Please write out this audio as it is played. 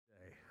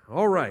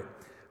All right,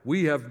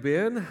 we have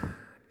been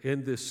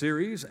in this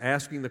series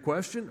asking the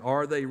question,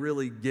 are they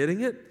really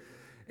getting it?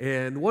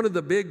 And one of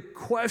the big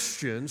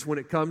questions when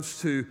it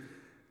comes to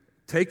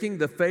taking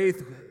the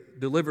faith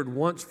delivered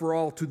once for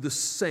all to the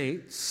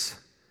saints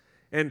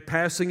and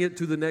passing it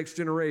to the next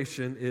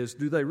generation is,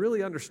 do they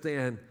really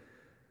understand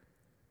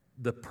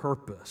the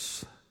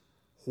purpose?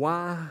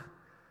 Why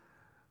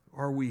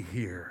are we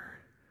here?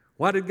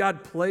 Why did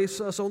God place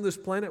us on this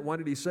planet? Why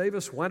did He save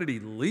us? Why did He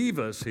leave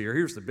us here?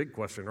 Here's the big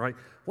question, right?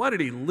 Why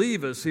did He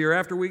leave us here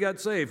after we got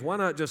saved? Why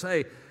not just,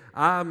 hey,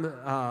 I'm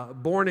a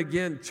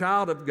born-again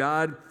child of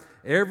God.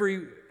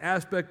 Every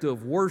aspect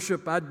of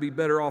worship, I'd be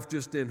better off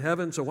just in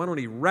heaven, so why don't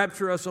He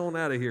rapture us on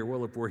out of here?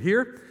 Well, if we're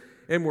here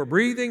and we're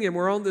breathing and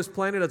we're on this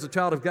planet as a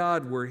child of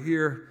God, we're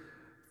here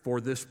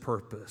for this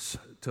purpose,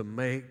 to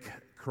make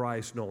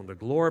Christ known, to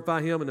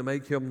glorify Him and to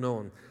make Him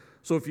known.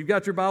 So if you've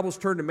got your Bibles,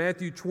 turn to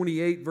Matthew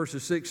 28,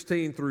 verses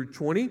 16 through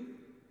 20.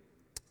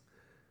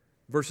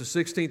 Verses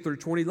 16 through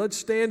 20. Let's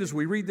stand as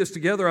we read this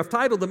together. I've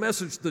titled the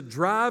message, The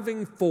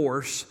Driving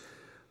Force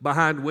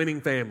Behind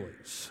Winning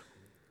Families.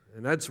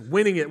 And that's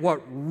winning at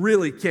what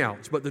really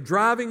counts, but the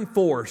driving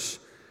force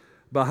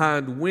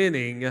behind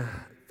winning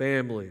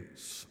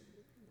families.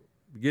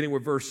 Beginning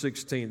with verse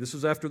 16. This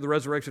is after the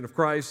resurrection of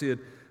Christ. He had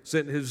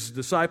sent His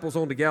disciples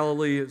on to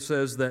Galilee. It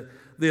says that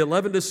the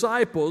 11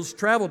 disciples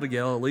traveled to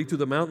Galilee, to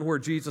the mountain where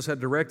Jesus had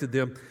directed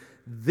them.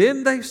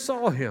 Then they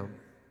saw Him.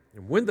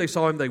 And when they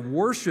saw Him, they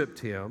worshiped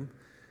Him,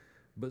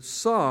 but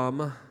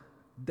some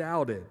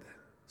doubted.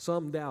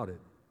 Some doubted.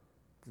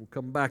 We'll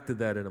come back to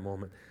that in a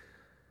moment.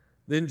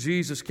 Then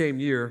Jesus came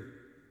near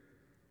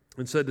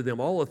and said to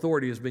them, all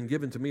authority has been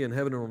given to me in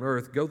heaven and on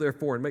earth. Go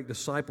therefore and make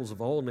disciples of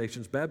all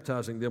nations,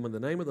 baptizing them in the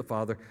name of the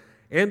Father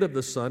and of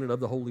the Son and of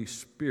the Holy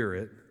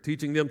Spirit,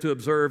 teaching them to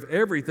observe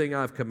everything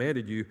I've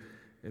commanded you.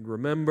 And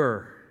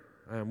remember,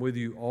 I am with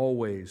you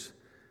always,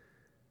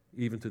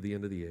 even to the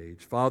end of the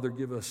age. Father,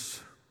 give us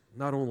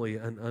not only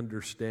an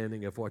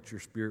understanding of what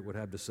Your Spirit would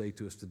have to say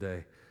to us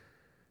today,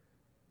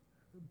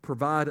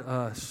 provide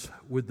us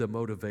with the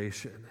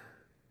motivation,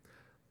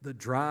 the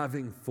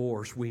driving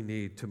force we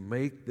need to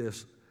make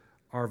this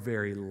our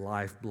very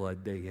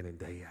lifeblood day in and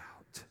day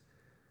out.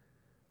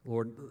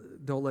 Lord,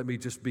 don't let me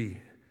just be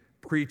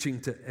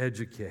preaching to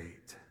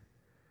educate.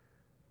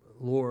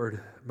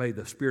 Lord, may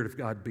the Spirit of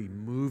God be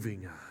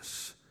moving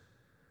us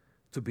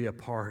to be a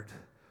part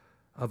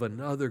of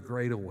another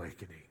great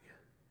awakening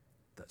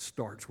that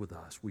starts with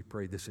us. We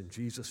pray this in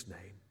Jesus'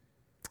 name.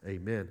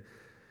 Amen.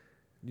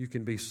 You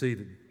can be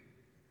seated.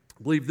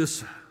 I believe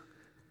this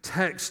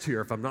text here,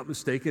 if I'm not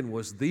mistaken,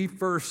 was the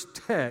first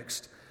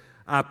text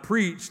I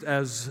preached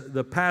as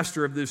the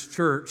pastor of this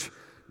church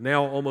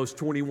now almost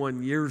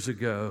 21 years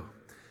ago.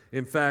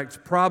 In fact,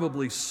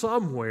 probably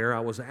somewhere,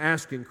 I was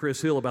asking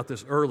Chris Hill about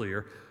this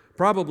earlier,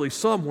 probably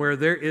somewhere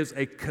there is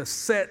a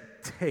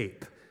cassette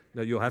tape.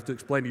 Now, you'll have to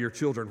explain to your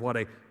children what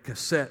a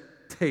cassette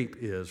tape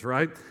is,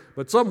 right?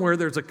 But somewhere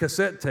there's a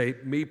cassette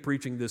tape, me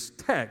preaching this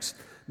text.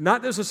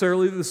 Not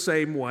necessarily the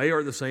same way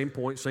or the same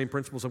point, same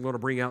principles I'm going to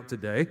bring out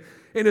today.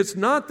 And it's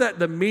not that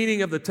the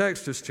meaning of the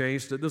text has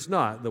changed. It does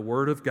not. The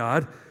Word of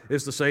God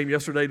is the same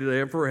yesterday, today,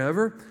 and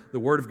forever. The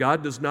Word of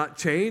God does not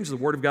change. The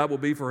Word of God will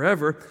be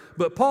forever.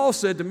 But Paul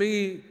said to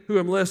me, who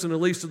am less than the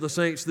least of the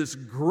saints, this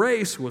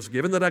grace was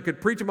given that I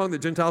could preach among the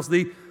Gentiles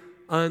the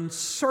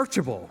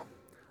unsearchable,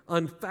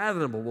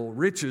 unfathomable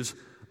riches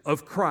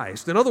of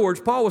Christ. In other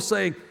words, Paul was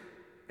saying,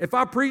 if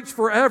I preach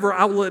forever,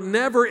 I will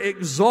never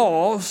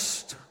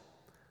exhaust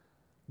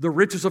the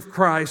riches of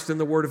Christ and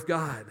the Word of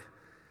God.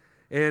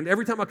 And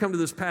every time I come to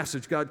this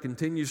passage, God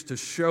continues to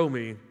show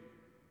me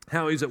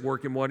how He's at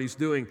work and what He's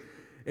doing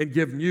and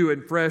give new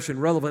and fresh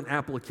and relevant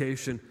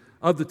application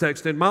of the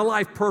text in my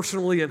life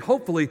personally and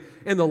hopefully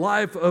in the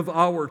life of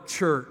our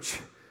church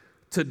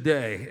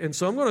today. And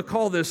so I'm going to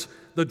call this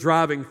the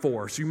driving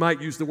force. You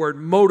might use the word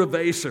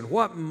motivation.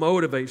 What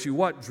motivates you?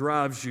 What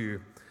drives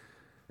you?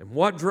 And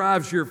what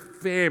drives your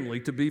family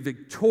to be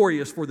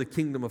victorious for the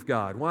kingdom of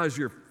God? Why is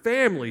your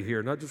family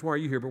here? Not just why are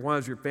you here, but why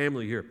is your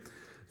family here?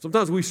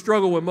 Sometimes we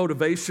struggle with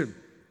motivation.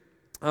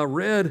 I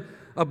read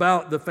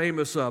about the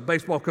famous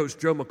baseball coach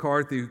Joe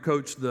McCarthy, who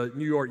coached the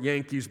New York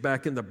Yankees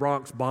back in the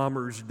Bronx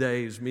Bombers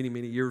days many,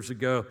 many years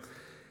ago.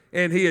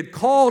 And he had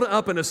called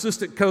up an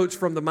assistant coach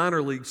from the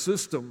minor league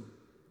system.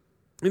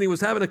 And he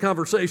was having a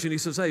conversation. He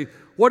says, hey,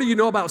 what do you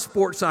know about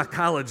sports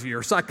psychology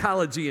or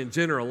psychology in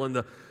general?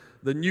 And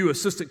the new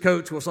assistant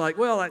coach was like,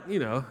 well,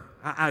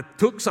 I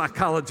took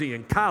psychology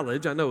in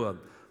college. I know a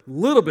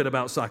little bit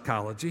about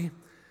psychology.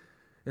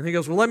 And he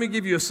goes, well, let me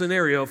give you a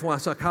scenario of why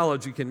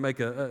psychology can make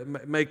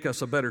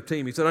us a better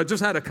team. He said, I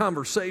just had a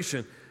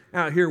conversation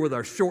out here with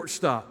our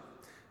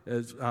shortstop,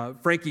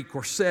 Frankie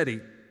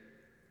Corsetti.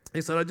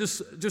 He said, I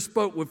just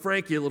spoke with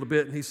Frankie a little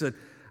bit, and he said,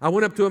 I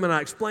went up to him and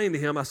I explained to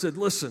him, I said,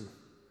 listen,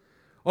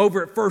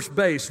 over at first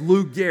base,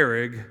 Lou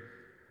Gehrig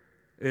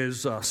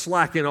is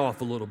slacking off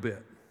a little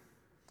bit.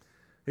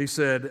 He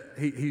said,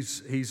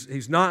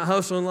 he's not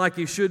hustling like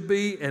he should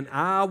be, and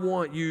I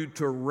want you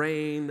to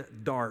rain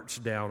darts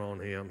down on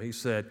him. He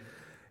said,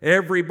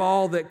 Every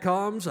ball that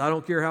comes, I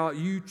don't care how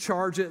you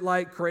charge it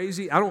like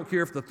crazy. I don't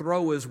care if the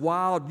throw is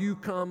wild. You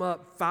come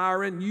up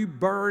firing. You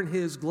burn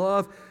his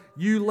glove.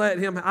 You let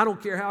him. I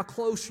don't care how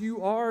close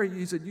you are.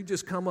 He said, you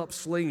just come up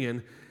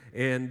slinging.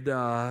 And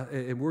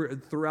we're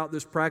throughout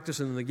this practice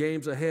and in the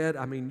games ahead,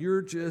 I mean,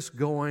 you're just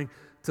going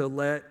to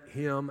let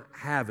him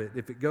have it.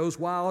 If it goes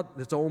wild,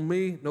 it's on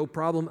me. No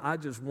problem. I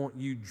just want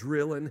you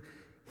drilling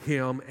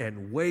him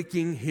and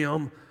waking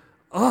him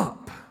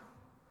up.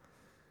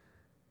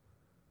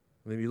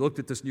 And then he looked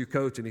at this new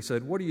coach and he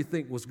said, what do you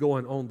think was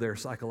going on there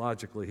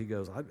psychologically? He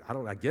goes,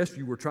 I guess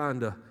you were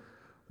trying to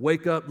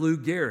wake up Lou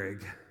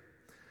Gehrig.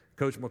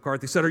 Coach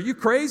McCarthy said, are you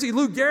crazy?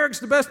 Lou Gehrig's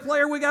the best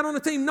player we got on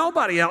the team.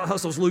 Nobody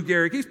out-hustles Lou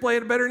Gehrig. He's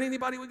playing better than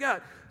anybody we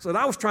got. So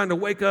I was trying to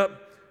wake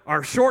up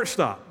our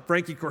shortstop,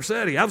 Frankie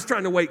Corsetti. I was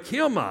trying to wake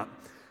him up.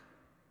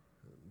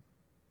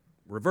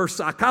 Reverse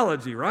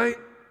psychology, right?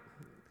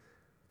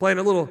 Playing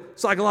a little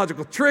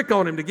psychological trick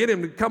on him to get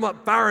him to come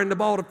up firing the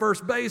ball to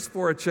first base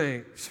for a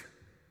change.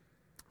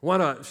 Why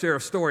not share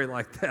a story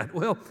like that?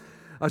 Well,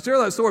 I share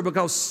that story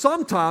because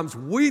sometimes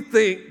we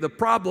think the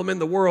problem in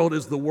the world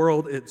is the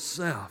world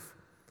itself.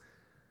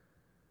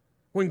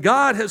 When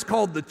God has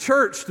called the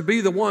church to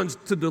be the ones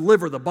to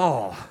deliver the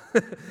ball,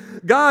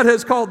 God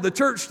has called the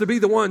church to be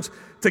the ones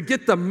to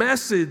get the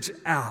message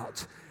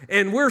out.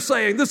 And we're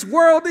saying this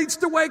world needs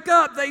to wake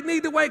up. They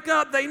need to wake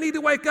up. They need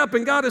to wake up.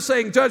 And God is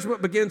saying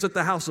judgment begins at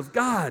the house of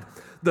God.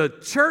 The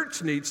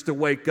church needs to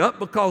wake up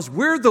because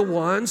we're the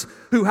ones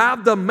who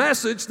have the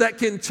message that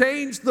can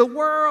change the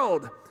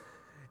world.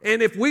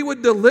 And if we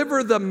would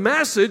deliver the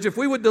message, if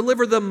we would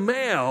deliver the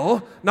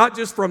mail, not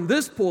just from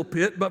this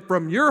pulpit, but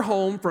from your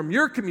home, from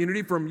your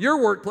community, from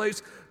your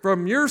workplace,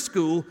 from your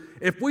school,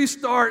 if we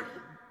start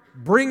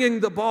bringing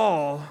the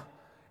ball,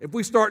 if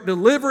we start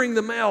delivering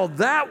the mail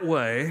that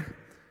way,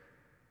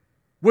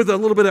 with a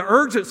little bit of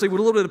urgency, with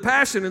a little bit of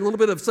passion, and a little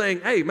bit of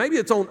saying, hey, maybe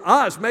it's on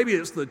us, maybe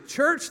it's the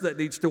church that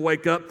needs to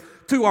wake up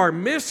to our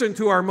mission,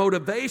 to our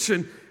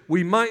motivation,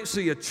 we might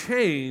see a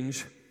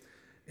change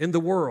in the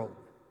world.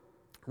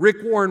 Rick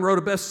Warren wrote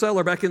a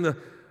bestseller back in the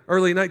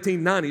early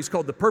 1990s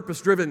called The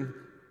Purpose-Driven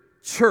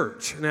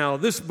Church. Now,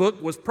 this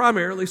book was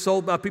primarily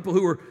sold by people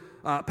who were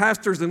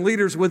pastors and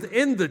leaders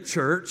within the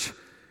church,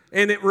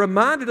 and it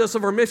reminded us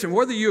of our mission,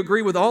 whether you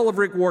agree with all of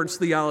Rick Warren's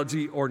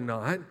theology or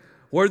not,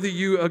 whether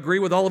you agree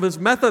with all of his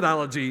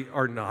methodology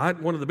or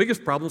not. One of the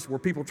biggest problems were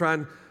people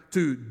trying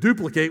to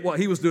duplicate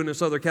what he was doing in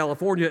Southern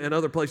California and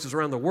other places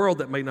around the world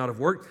that may not have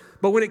worked.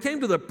 But when it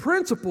came to the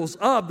principles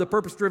of the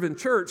purpose-driven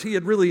church, he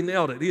had really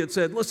nailed it. He had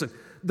said, listen,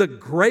 the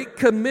Great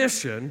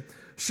Commission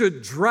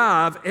should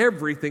drive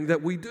everything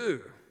that we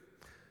do.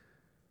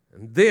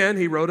 And then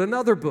he wrote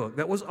another book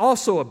that was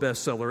also a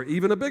bestseller,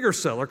 even a bigger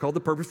seller, called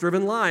The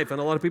Purpose-Driven Life. And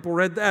a lot of people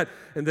read that.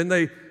 And then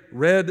they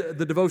read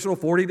the devotional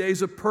 40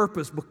 Days of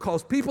Purpose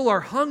because people are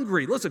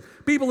hungry. Listen,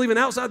 people even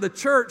outside the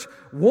church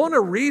want a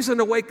reason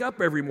to wake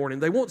up every morning.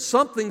 They want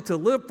something to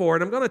live for.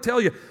 And I'm going to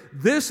tell you,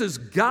 this is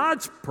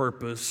God's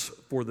purpose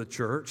for the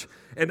church.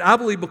 And I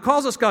believe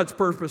because it's God's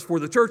purpose for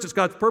the church, it's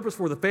God's purpose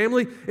for the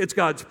family, it's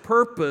God's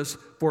purpose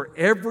for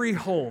every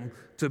home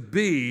to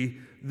be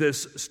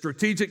this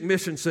strategic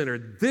mission center.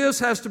 This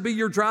has to be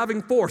your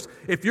driving force.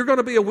 If you're going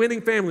to be a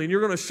winning family and you're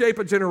going to shape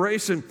a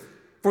generation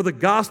for the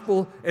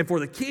gospel and for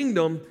the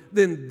kingdom,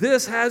 then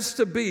this has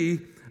to be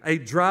a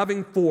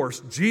driving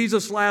force.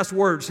 Jesus' last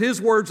words, his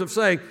words of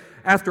saying,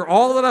 after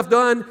all that I've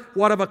done,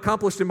 what I've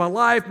accomplished in my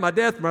life, my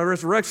death, my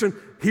resurrection,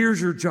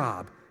 here's your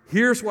job.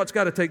 Here's what's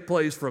got to take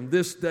place from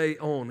this day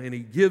on. And he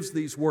gives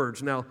these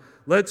words. Now,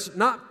 let's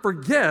not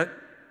forget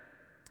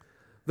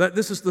that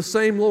this is the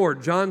same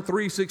Lord, John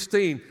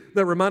 3:16,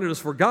 that reminded us,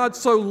 for God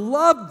so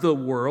loved the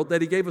world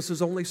that he gave us his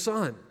only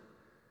son,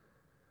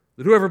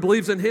 that whoever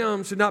believes in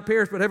him should not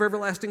perish but have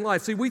everlasting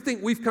life. See, we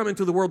think we've come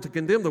into the world to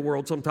condemn the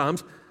world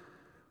sometimes,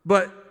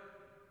 but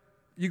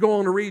you go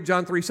on to read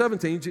John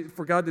 3:17,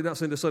 for God did not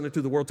send his son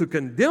into the world to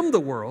condemn the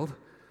world,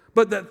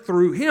 but that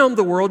through him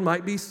the world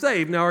might be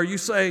saved. Now, are you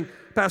saying,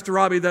 Pastor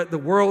Robbie, that the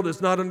world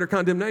is not under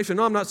condemnation?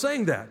 No, I'm not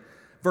saying that.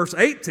 Verse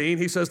 18,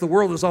 he says the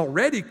world is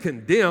already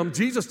condemned.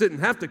 Jesus didn't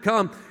have to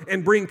come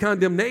and bring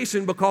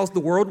condemnation because the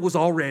world was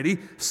already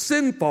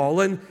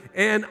sin-fallen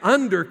and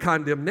under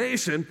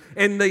condemnation.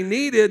 And they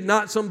needed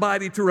not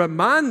somebody to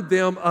remind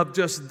them of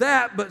just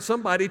that, but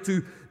somebody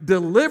to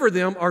deliver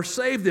them or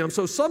save them.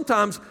 So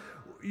sometimes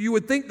you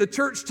would think the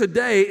church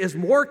today is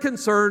more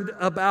concerned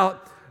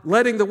about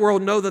letting the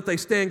world know that they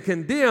stand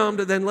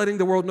condemned than letting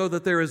the world know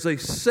that there is a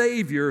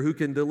Savior who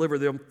can deliver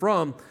them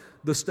from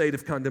the state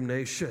of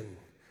condemnation.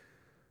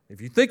 If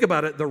you think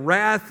about it, the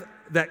wrath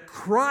that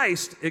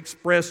Christ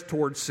expressed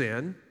towards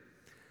sin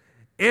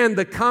and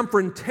the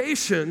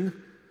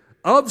confrontation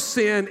of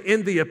sin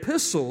in the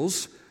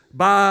epistles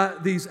by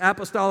these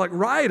apostolic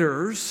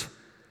writers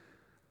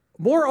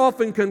more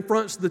often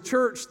confronts the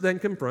church than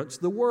confronts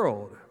the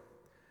world.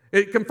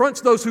 It confronts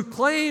those who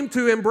claim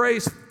to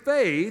embrace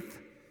faith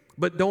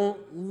but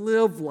don't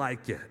live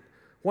like it.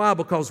 Why?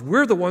 Because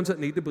we're the ones that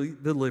need to be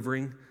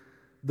delivering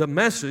the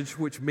message,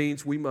 which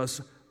means we must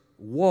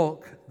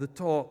walk the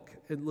talk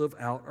and live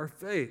out our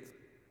faith.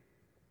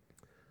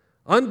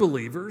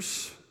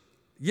 Unbelievers,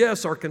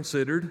 yes, are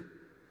considered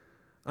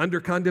under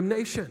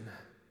condemnation.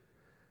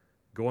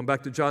 Going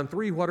back to John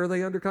 3, what are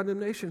they under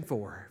condemnation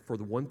for? For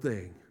the one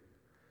thing,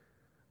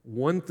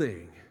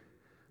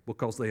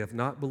 because they have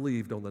not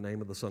believed on the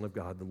name of the Son of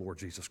God, the Lord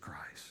Jesus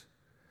Christ.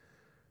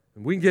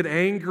 And we can get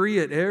angry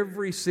at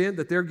every sin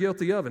that they're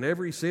guilty of and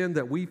every sin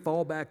that we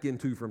fall back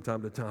into from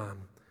time to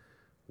time.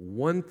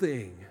 One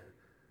thing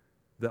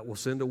that will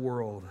send a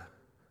world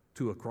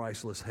to a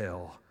Christless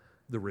hell: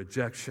 the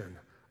rejection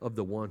of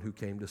the one who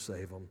came to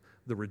save them,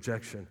 the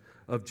rejection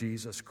of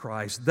Jesus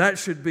Christ. That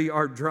should be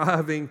our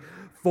driving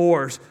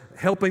force,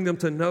 helping them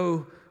to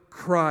know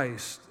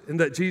Christ, and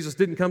that Jesus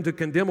didn't come to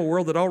condemn a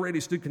world that already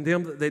stood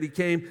condemned, that He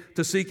came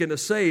to seek and to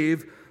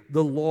save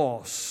the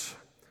lost.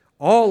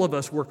 All of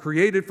us were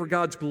created for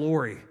God's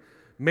glory.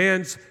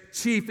 Man's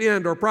chief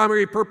end or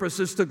primary purpose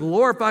is to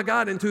glorify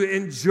God and to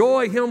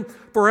enjoy Him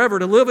forever,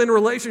 to live in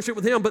relationship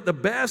with Him. But the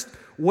best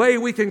way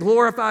we can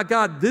glorify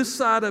God this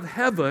side of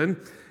heaven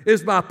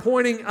is by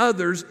pointing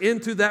others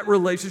into that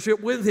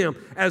relationship with Him.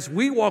 As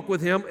we walk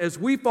with Him, as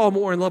we fall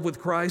more in love with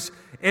Christ,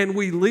 and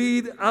we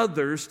lead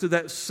others to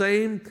that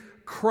same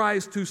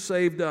Christ who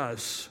saved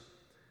us,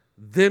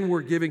 then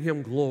we're giving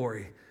Him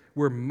glory.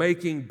 We're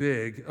making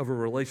big of a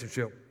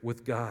relationship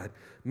with God.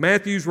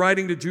 Matthew's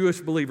writing to Jewish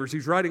believers.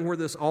 He's writing where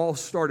this all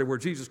started, where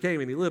Jesus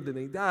came and He lived and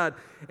He died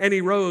and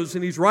He rose.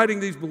 And he's writing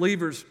these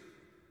believers,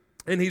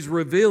 and he's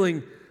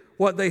revealing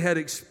what they had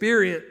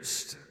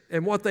experienced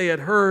and what they had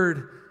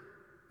heard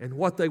and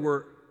what they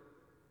were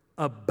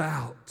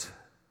about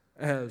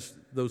as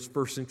those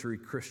first century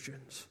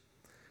Christians.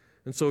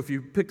 And so if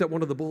you picked up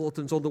one of the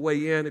bulletins on the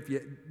way in, if you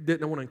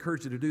didn't, I want to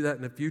encourage you to do that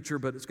in the future,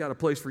 but it's got a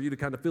place for you to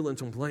kind of fill in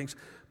some blanks.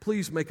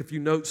 Please make a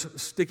few notes,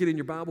 stick it in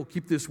your Bible,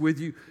 keep this with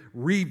you,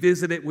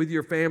 revisit it with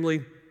your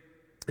family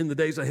in the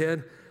days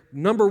ahead.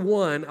 Number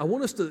one, I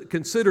want us to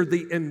consider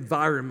the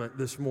environment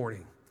this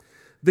morning.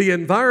 The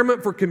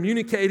environment for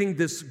communicating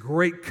this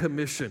Great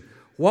Commission.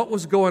 What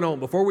was going on?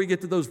 Before we get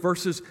to those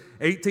verses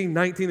 18,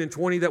 19, and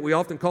 20 that we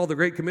often call the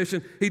Great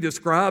Commission, he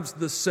describes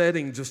the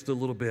setting just a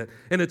little bit.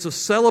 And it's a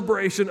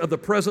celebration of the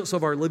presence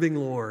of our living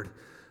Lord.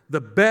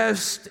 The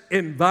best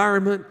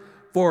environment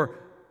for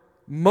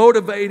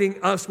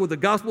motivating us with the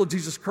gospel of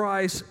Jesus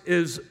Christ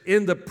is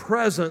in the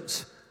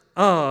presence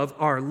of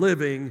our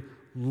living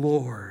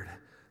Lord.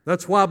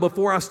 That's why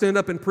before I stand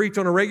up and preach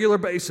on a regular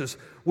basis,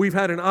 we've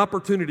had an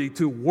opportunity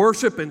to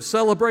worship and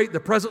celebrate the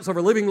presence of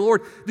our living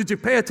Lord. Did you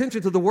pay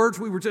attention to the words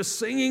we were just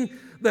singing?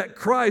 That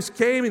Christ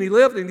came and He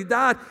lived and He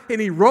died and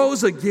He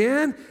rose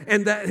again,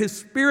 and that His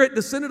Spirit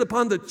descended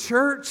upon the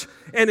church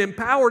and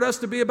empowered us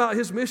to be about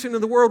His mission in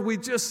the world. We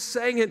just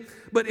sang it,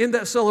 but in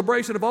that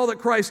celebration of all that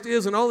Christ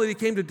is and all that He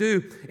came to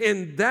do,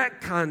 in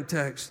that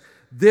context,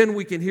 then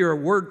we can hear a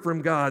word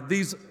from God.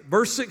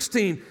 Verse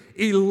 16,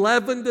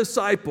 11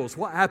 disciples.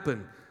 What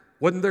happened?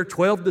 Wasn't there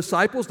 12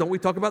 disciples? Don't we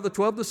talk about the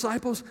 12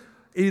 disciples?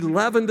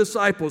 11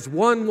 disciples.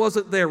 One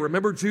wasn't there.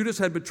 Remember, Judas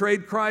had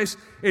betrayed Christ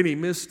and he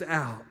missed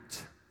out.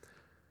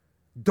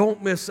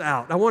 Don't miss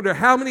out. I wonder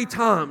how many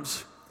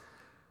times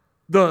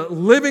the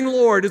living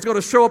Lord is going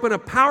to show up in a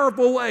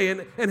powerful way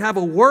and have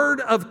a word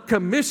of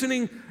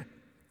commissioning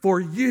for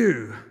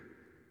you,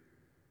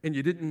 and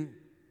you didn't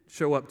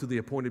show up to the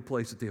appointed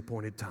place at the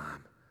appointed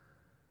time.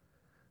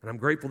 And I'm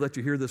grateful that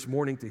you're here this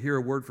morning to hear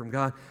a word from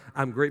God.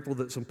 I'm grateful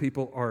that some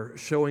people are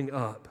showing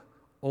up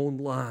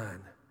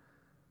online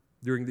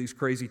during these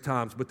crazy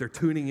times, but they're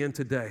tuning in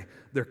today.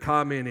 They're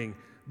commenting.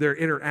 They're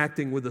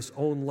interacting with us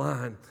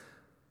online.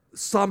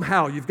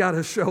 Somehow you've got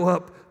to show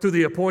up to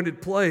the appointed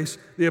place,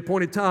 the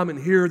appointed time,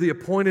 and hear the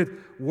appointed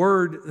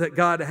word that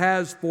God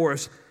has for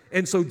us.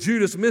 And so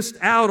Judas missed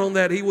out on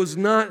that. He was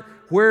not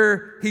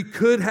where he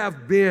could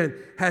have been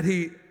had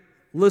he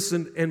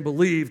listened and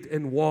believed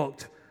and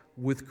walked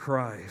with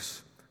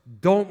Christ.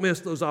 Don't miss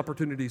those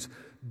opportunities.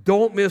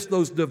 Don't miss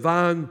those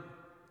divine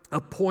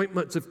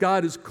appointments. If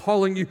God is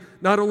calling you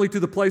not only to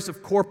the place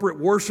of corporate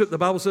worship, the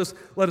Bible says,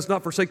 let us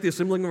not forsake the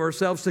assembling of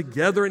ourselves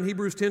together in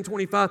Hebrews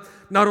 10:25,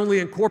 not only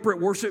in corporate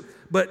worship,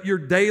 but your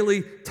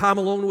daily time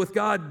alone with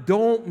God.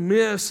 Don't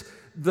miss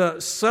the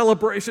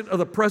celebration of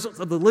the presence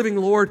of the living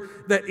Lord,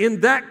 that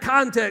in that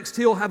context,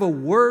 He'll have a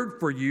word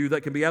for you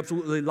that can be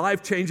absolutely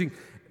life-changing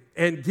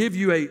and give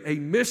you a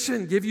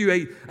mission, give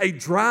you a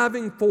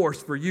driving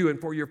force for you and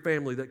for your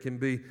family that can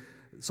be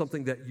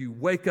something that you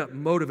wake up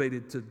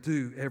motivated to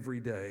do every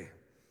day.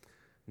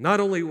 Not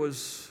only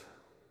was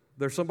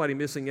there somebody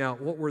missing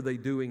out, what were they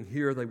doing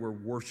here? They were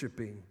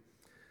worshiping.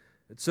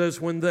 It says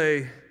when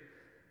they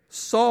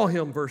saw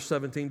Him, verse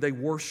 17, they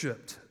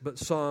worshiped, but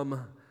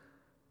some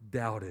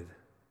doubted.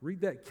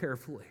 Read that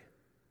carefully.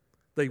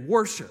 They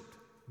worshiped.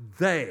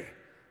 They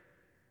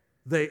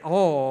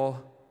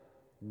all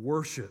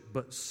worship,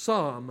 but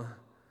some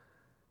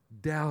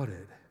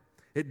doubted.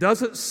 It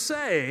doesn't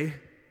say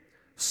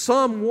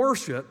some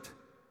worshiped,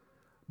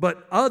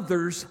 but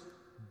others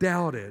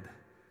doubted.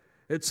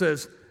 It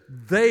says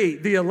they,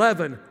 the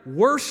 11,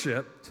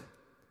 worshiped,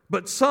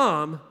 but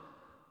some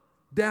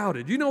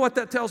doubted. You know what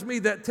that tells me?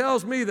 That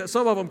tells me that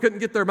some of them couldn't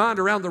get their mind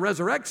around the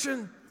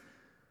resurrection.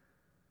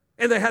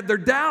 And they had their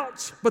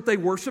doubts, but they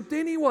worshiped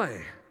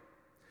anyway.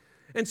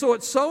 And so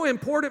it's so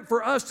important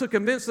for us to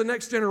convince the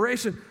next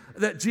generation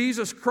that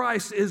Jesus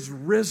Christ is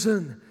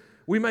risen.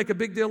 We make a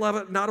big deal of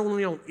it not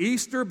only on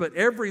Easter, but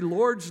every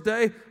Lord's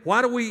Day.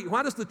 Why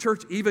does the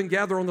church even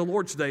gather on the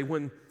Lord's Day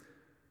when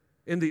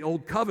in the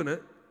Old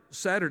Covenant,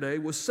 Saturday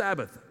was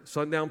Sabbath?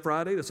 Sundown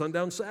Friday to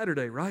sundown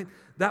Saturday, right?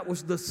 That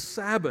was the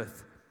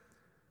Sabbath.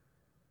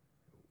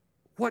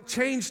 What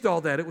changed all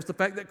that? It was the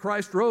fact that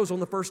Christ rose on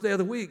the first day of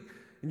the week.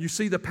 And you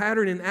see the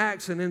pattern in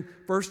Acts and in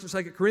 1st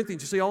and 2nd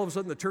Corinthians. You see all of a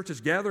sudden the church is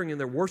gathering and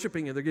they're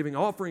worshiping and they're giving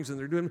offerings and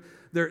they're doing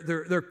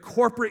their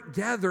corporate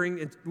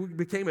gathering. And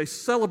became a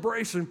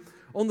celebration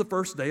on the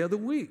first day of the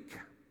week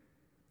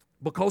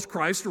because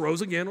Christ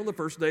rose again on the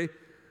first day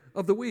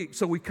of the week.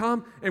 So we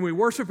come and we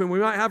worship and we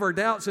might have our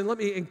doubts. And let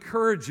me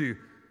encourage you,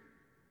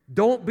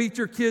 don't beat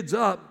your kids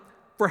up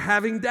for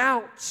having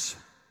doubts.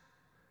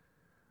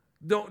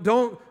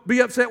 Don't be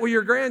upset with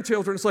your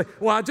grandchildren and say,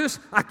 well,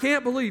 I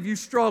can't believe you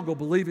struggle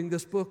believing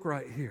this book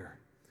right here.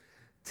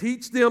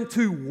 Teach them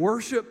to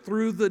worship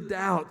through the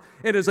doubt.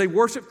 And as they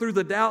worship through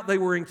the doubt, they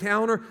will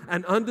encounter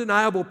an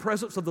undeniable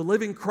presence of the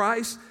living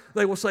Christ.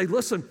 They will say,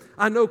 listen,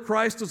 I know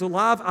Christ is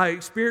alive. I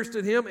experienced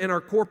Him in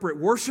our corporate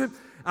worship.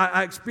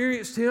 I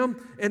experienced Him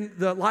in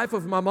the life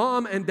of my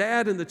mom and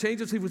dad and the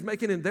changes He was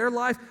making in their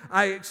life.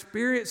 I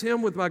experienced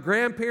Him with my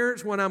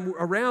grandparents when I'm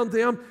around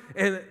them.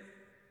 And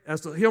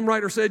as the hymn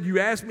writer said, you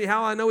ask me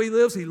how I know He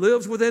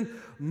lives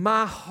within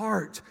my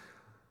heart.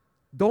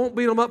 Don't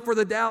beat them up for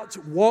the doubts.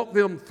 Walk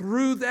them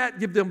through that.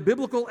 Give them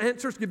biblical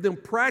answers. Give them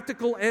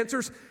practical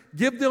answers.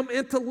 Give them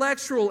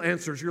intellectual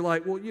answers. You're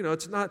like, well,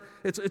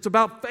 it's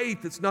about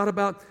faith. It's not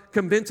about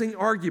convincing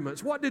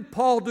arguments. What did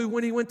Paul do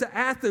when he went to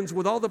Athens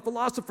with all the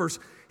philosophers?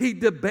 He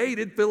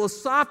debated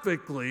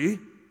philosophically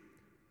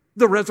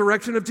the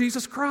resurrection of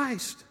Jesus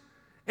Christ.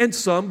 And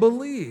some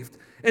believed.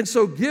 And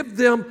so give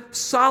them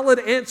solid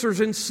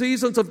answers in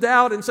seasons of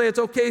doubt and say it's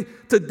okay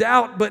to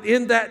doubt, but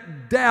in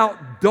that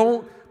doubt,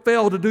 don't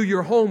fail to do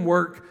your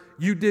homework.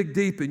 You dig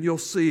deep and you'll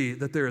see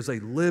that there is a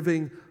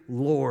living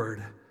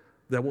Lord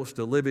that wants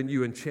to live in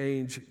you and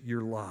change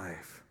your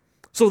life.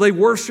 So they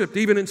worshiped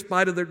even in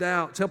spite of their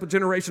doubts. Help a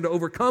generation to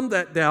overcome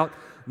that doubt,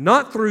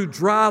 not through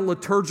dry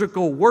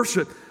liturgical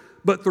worship,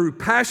 but through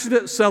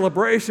passionate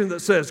celebration that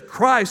says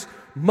Christ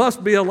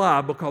must be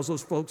alive because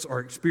those folks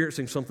are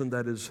experiencing something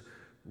that is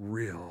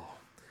real.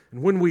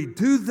 And when we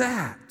do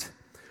that,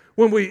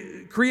 when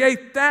we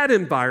create that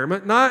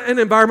environment, not an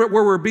environment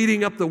where we're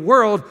beating up the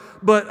world,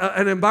 but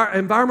an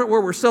environment where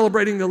we're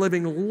celebrating the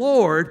living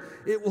Lord,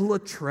 it will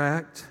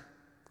attract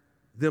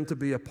them to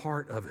be a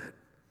part of it.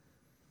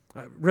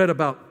 I read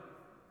about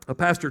a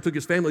pastor took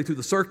his family to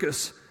the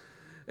circus,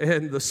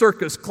 and the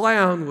circus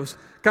clown was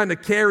kind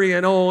of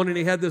carrying on, and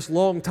he had this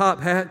long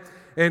top hat,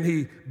 and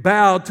he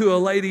bowed to a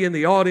lady in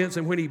the audience,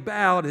 and when he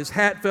bowed, his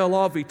hat fell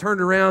off. He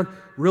turned around,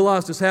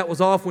 realized his hat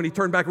was off. When he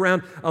turned back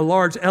around, a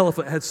large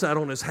elephant had sat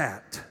on his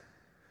hat.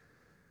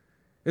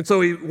 And so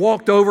he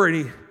walked over and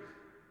he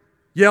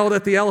yelled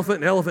at the elephant,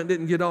 and the elephant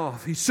didn't get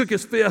off. He shook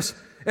his fist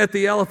at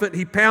the elephant.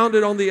 He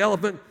pounded on the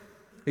elephant.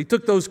 He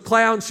took those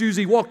clown shoes.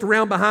 He walked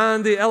around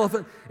behind the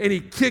elephant, and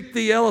he kicked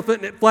the elephant,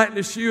 and it flattened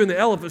his shoe, and the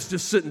elephant's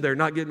just sitting there,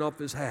 not getting off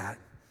his hat.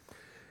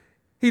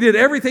 He did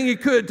everything he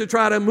could to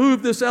try to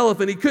move this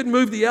elephant. He couldn't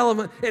move the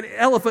elephant,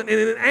 and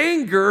in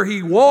anger,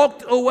 he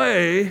walked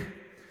away,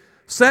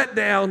 sat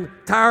down,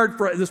 tired.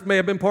 This may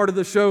have been part of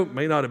the show.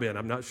 May not have been.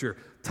 I'm not sure.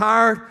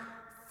 Tired,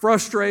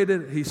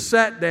 frustrated. He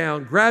sat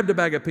down, grabbed a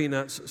bag of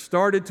peanuts,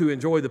 started to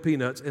enjoy the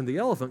peanuts, and the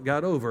elephant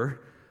got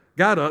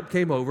up,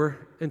 came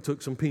over, and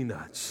took some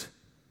peanuts.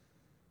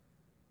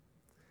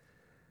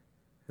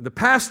 And the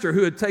pastor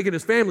who had taken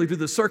his family to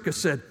the circus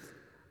said,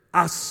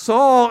 I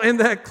saw in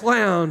that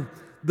clown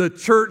the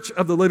church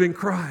of the living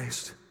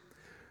Christ.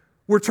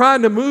 We're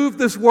trying to move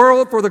this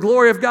world for the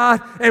glory of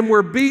God, and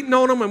we're beating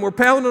on them, and we're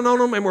pounding on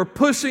them, and we're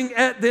pushing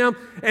at them,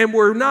 and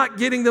we're not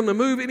getting them to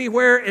move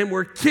anywhere, and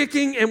we're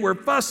kicking, and we're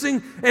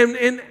fussing, and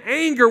in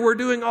anger we're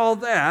doing all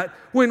that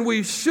when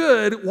we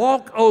should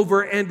walk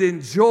over and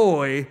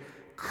enjoy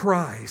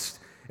Christ.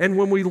 And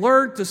when we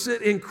learn to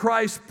sit in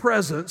Christ's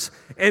presence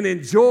and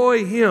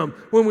enjoy Him,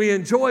 when we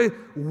enjoy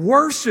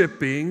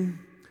worshiping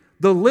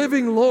the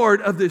living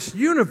Lord of this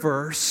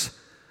universe,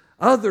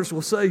 others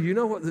will say, you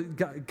know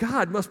what,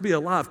 God must be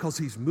alive because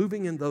He's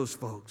moving in those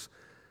folks.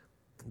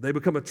 They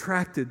become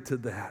attracted to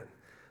that.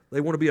 They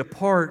want to be a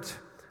part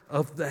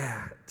of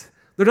that.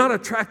 They're not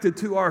attracted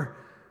to our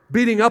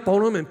beating up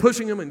on them and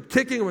pushing them and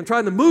kicking them and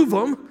trying to move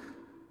them.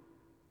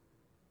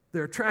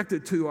 They're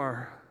attracted to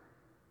our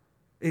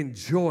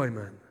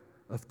enjoyment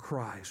of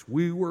Christ.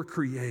 We were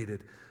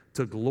created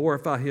to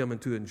glorify Him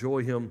and to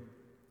enjoy Him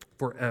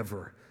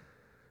forever.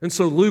 And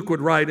so Luke would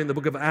write in the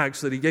book of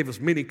Acts that he gave us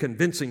many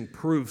convincing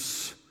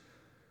proofs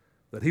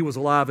that He was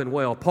alive and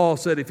well. Paul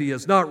said, if He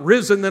has not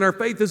risen, then our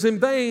faith is in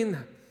vain.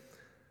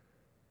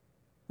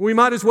 We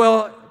might as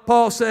well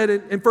Paul said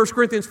in 1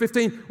 Corinthians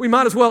 15, we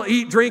might as well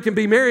eat, drink, and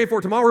be merry,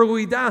 for tomorrow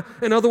we die.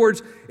 In other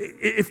words,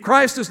 if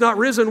Christ is not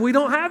risen, we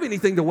don't have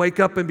anything to wake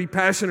up and be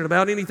passionate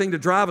about, anything to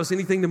drive us,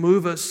 anything to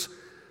move us.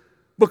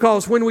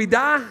 Because when we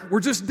die, we're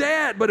just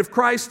dead. But if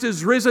Christ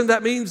is risen,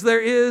 that means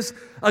there is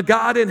a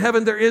God in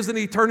heaven, there is an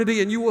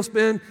eternity, and you will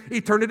spend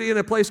eternity in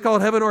a place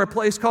called heaven or a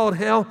place called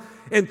hell.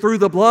 And through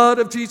the blood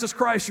of Jesus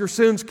Christ, your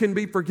sins can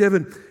be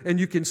forgiven, and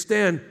you can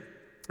stand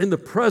in the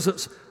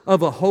presence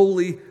of a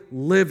holy,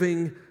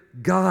 living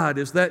God.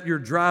 Is that your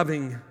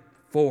driving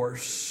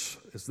force?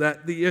 Is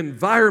that the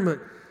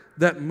environment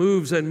that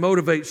moves and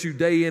motivates you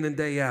day in and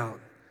day out?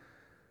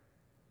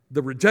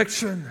 The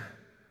rejection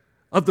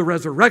of the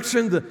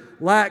resurrection, the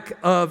lack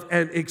of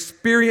an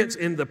experience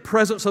in the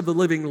presence of the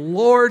living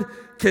Lord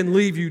can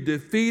leave you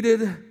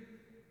defeated.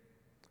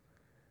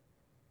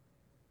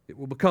 It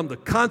will become the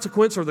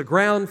consequence or the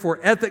ground for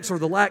ethics or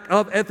the lack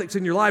of ethics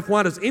in your life.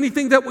 Why does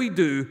anything that we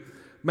do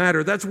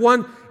matter? That's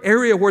one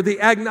area where the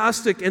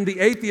agnostic and the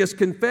atheist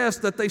confess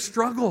that they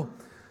struggle.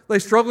 They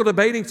struggle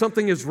debating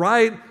something is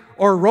right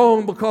or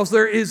wrong because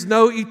there is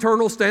no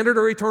eternal standard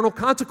or eternal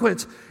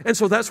consequence. And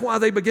so that's why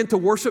they begin to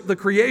worship the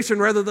creation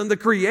rather than the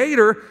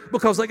Creator,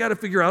 because they got to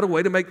figure out a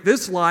way to make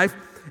this life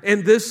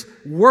and this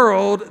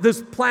world,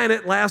 this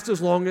planet, last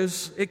as long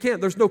as it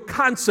can. There's no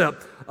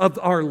concept of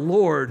our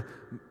Lord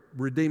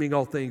redeeming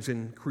all things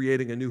and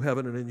creating a new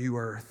heaven and a new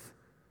earth.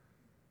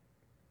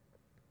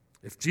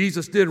 If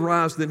Jesus did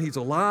rise, then He's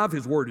alive.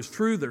 His word is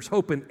true. There's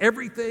hope in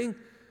everything,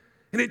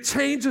 and it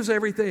changes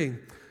everything.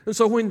 And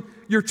so when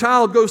your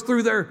child goes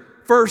through their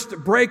first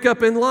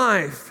breakup in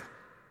life,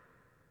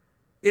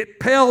 it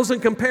pales in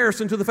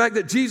comparison to the fact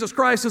that Jesus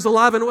Christ is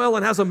alive and well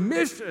and has a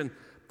mission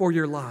for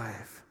your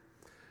life.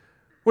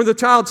 When the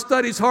child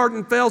studies hard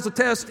and fails a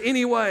test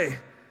anyway,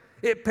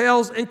 it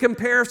pales in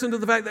comparison to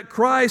the fact that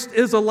Christ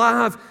is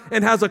alive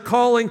and has a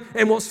calling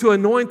and wants to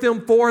anoint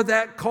them for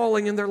that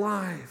calling in their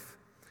life.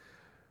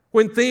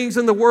 When things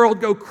in the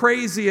world go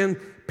crazy and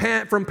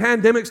from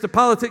pandemics to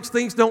politics,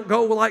 things don't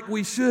go like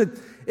we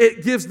should,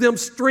 it gives them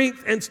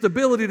strength and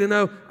stability to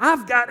know,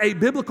 I've got a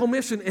biblical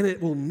mission and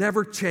it will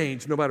never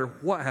change no matter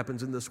what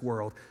happens in this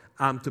world.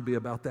 I'm to be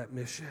about that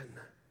mission.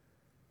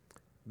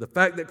 The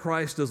fact that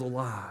Christ is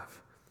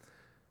alive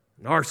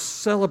and our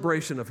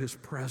celebration of His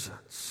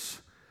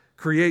presence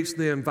creates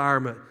the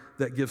environment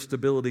that gives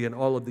stability in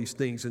all of these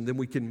things. And then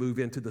we can move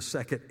into the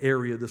second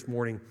area this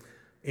morning,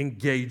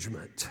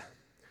 engagement.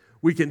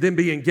 We can then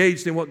be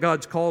engaged in what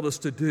God's called us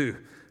to do.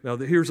 Now,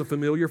 here's a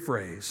familiar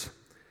phrase.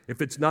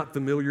 If it's not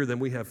familiar, then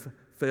we have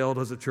failed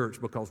as a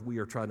church because we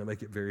are trying to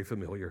make it very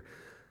familiar.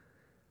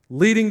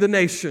 Leading the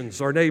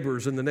nations, our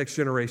neighbors, and the next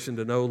generation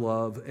to know,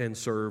 love, and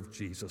serve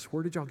Jesus.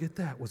 Where did y'all get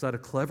that? Was that a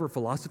clever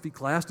philosophy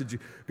class? Did you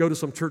go to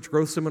some church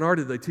growth seminar?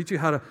 Did they teach you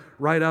how to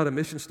write out a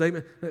mission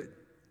statement? It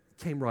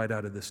came right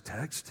out of this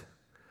text.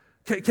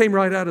 It came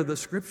right out of the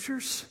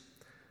Scriptures.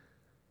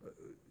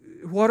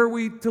 What are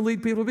we to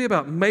lead people to be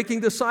about?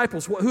 Making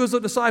disciples. Who is a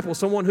disciple?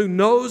 Someone who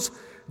knows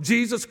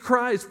Jesus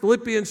Christ.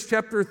 Philippians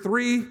chapter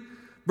 3,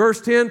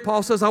 verse 10,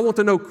 Paul says, I want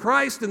to know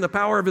Christ in the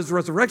power of His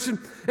resurrection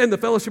and the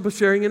fellowship of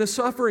sharing in His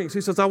sufferings.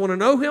 He says, I want to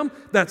know Him.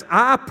 That's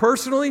I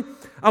personally.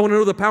 I want to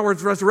know the power of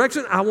His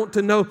resurrection. I want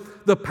to know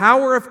the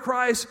power of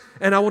Christ,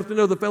 and I want to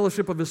know the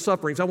fellowship of His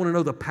sufferings. I want to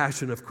know the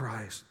passion of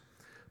Christ.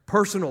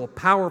 Personal,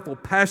 powerful,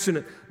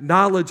 passionate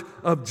knowledge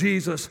of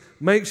Jesus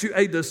makes you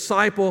a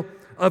disciple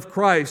of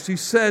Christ. He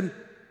said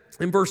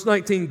in verse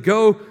 19,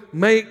 go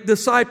make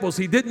disciples.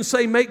 He didn't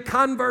say make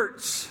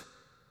converts.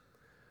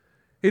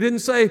 He didn't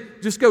say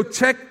just go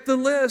check the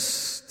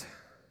list,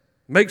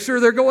 make sure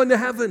they're going to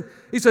heaven.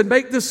 He said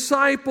make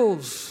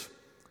disciples.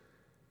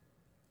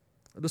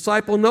 A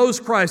disciple knows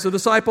Christ. A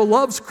disciple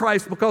loves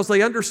Christ because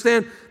they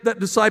understand that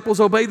disciples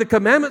obey the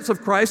commandments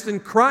of Christ.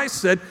 And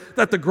Christ said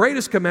that the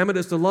greatest commandment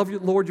is to love the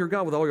Lord your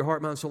God with all your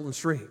heart, mind, soul, and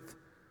strength.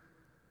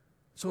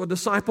 So a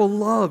disciple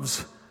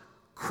loves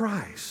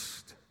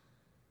Christ.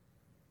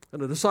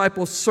 And a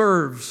disciple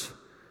serves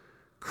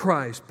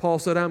Christ. Paul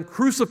said, I'm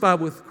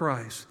crucified with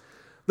Christ.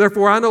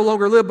 Therefore, I no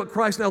longer live, but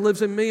Christ now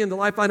lives in me. And the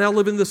life I now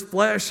live in this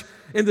flesh,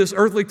 in this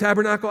earthly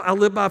tabernacle, I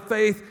live by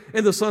faith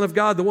in the Son of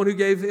God, the one who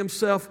gave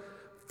Himself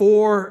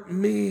for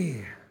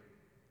me.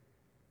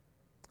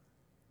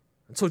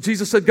 And so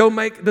Jesus said, go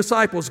make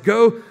disciples.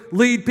 Go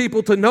lead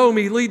people to know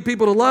me, lead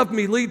people to love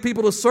me, lead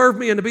people to serve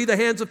me, and to be the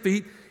hands and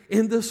feet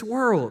in this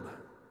world.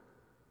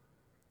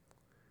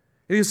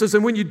 And He says,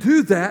 and when you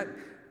do that,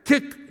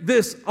 kick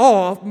this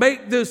off,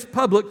 make this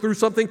public through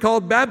something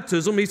called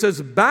baptism. He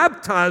says,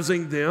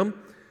 baptizing them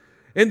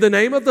in the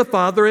name of the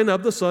Father and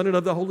of the Son and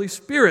of the Holy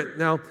Spirit.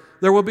 Now,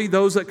 there will be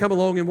those that come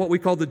along in what we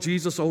call the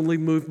Jesus-only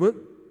movement,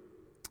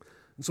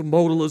 and some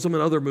modalism and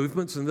other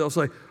movements, and they'll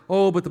say,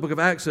 oh, but the book of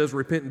Acts says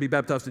repent and be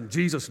baptized in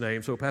Jesus'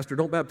 name. So, Pastor,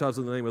 don't baptize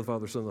in the name of the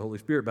Father, Son, and the Holy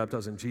Spirit.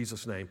 Baptize in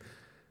Jesus' name.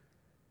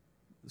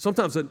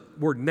 Sometimes that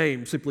word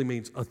name simply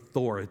means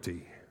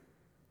authority.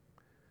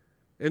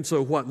 And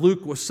so what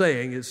Luke was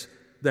saying is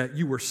that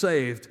you were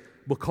saved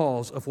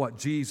because of what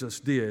Jesus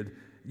did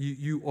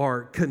you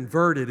are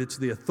converted. It's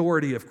the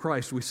authority of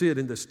Christ. We see it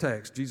in this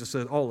text. Jesus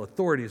said, all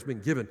authority has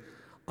been given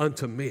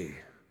unto me.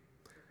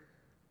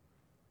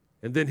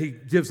 And then he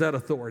gives that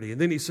authority.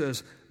 And then he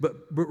says, but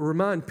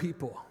remind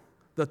people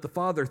that the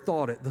Father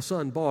thought it, the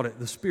Son bought it,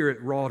 the Spirit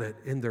wrought it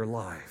in their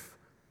life.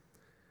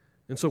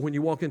 And so when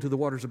you walk into the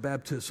waters of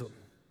baptism,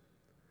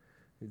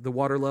 the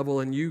water level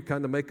and you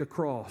kind of make a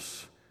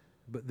cross,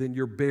 but then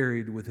you're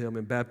buried with him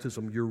in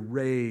baptism. You're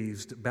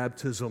raised.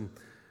 Baptism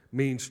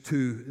means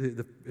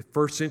the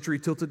first century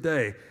till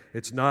today.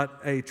 It's not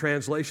a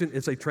translation,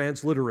 it's a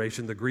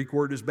transliteration. The Greek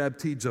word is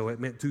baptizo.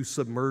 It meant to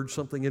submerge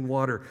something in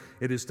water.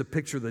 It is to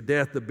picture the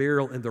death, the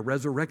burial, and the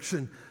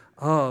resurrection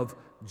of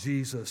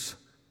Jesus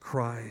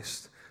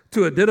Christ.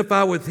 To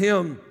identify with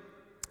him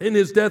in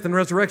his death and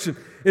resurrection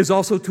is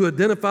also to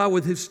identify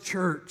with his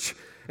church.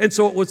 And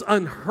so it was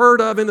unheard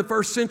of in the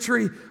first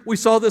century. We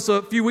saw this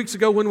a few weeks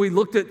ago when we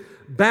looked at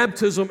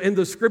baptism in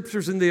the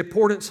scriptures and the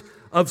importance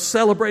of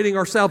celebrating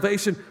our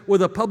salvation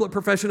with a public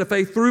profession of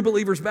faith through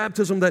believers'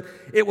 baptism, that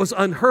it was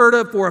unheard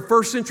of for a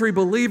first century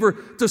believer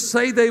to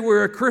say they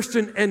were a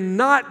Christian and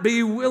not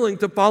be willing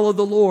to follow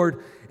the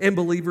Lord in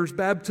believers'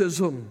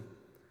 baptism.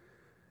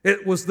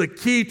 It was the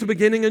key to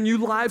beginning a new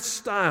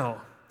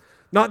lifestyle.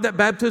 Not that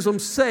baptism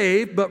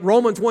saved, but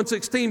Romans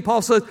 1:16,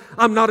 Paul says,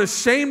 I'm not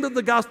ashamed of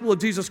the gospel of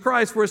Jesus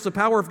Christ, for it's the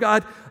power of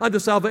God unto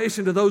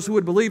salvation to those who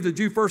would believe, the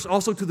Jew first,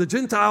 also to the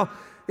Gentile.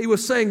 He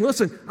was saying,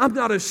 listen, I'm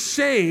not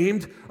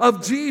ashamed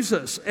of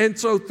Jesus. And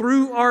so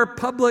through our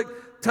public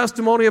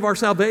testimony of our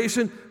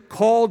salvation,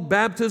 called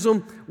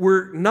baptism,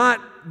 we're not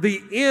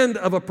the end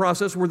of a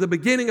process, we're the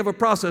beginning of a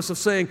process of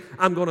saying,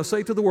 I'm going to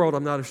say to the world,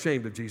 I'm not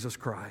ashamed of Jesus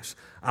Christ.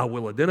 I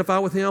will identify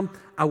with him,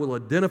 I will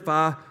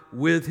identify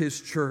with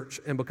his church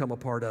and become a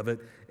part of it.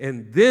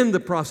 And then the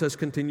process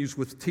continues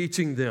with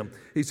teaching them.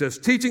 He says,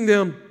 teaching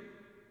them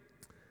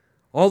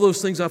all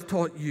those things I've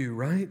taught you,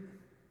 right?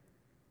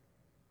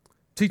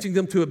 Teaching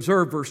them to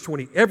observe, verse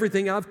 20,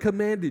 everything I've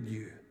commanded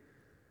you.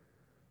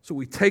 So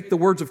we take the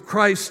words of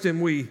Christ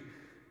and we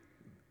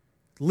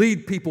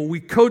lead people, we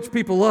coach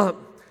people up,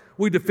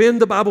 we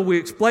defend the Bible, we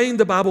explain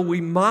the Bible,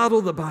 we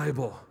model the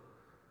Bible.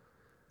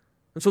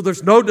 And so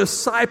there's no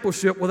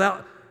discipleship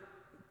without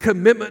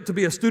commitment to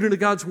be a student of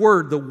God's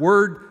Word. The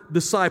word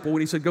disciple,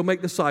 when he said go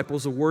make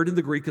disciples, the word in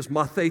the Greek is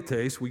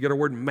mathetes. We get our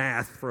word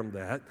math from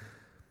that.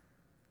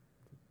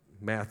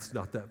 Math's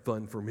not that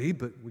fun for me,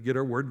 but we get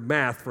our word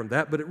math from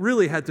that. But it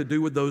really had to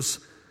do with those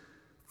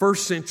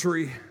first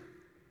century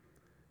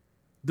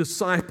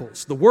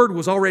disciples. The word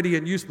was already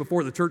in use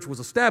before the church was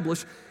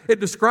established.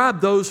 It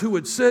described those who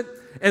would sit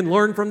and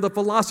learn from the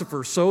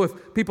philosophers. So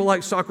if people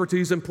like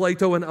Socrates and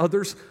Plato and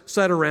others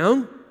sat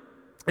around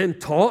and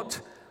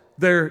taught,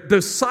 their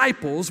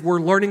disciples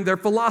were learning their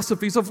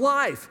philosophies of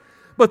life.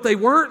 But they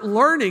weren't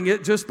learning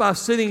it just by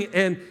sitting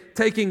and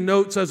taking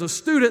notes as a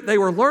student. They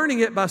were learning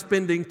it by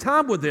spending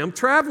time with them,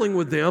 traveling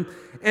with them,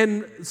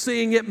 and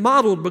seeing it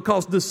modeled,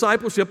 because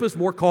discipleship is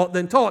more caught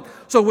than taught.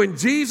 So when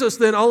Jesus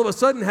then all of a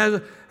sudden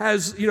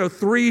has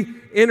 3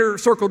 inner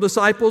circle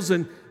disciples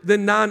and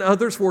then 9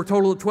 others for a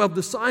total of 12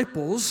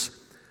 disciples,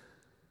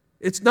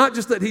 it's not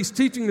just that he's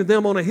teaching to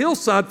them on a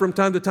hillside from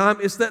time to time,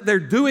 it's that they're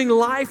doing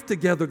life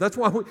together. That's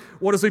why we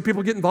want to see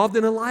people get involved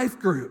in a life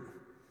group.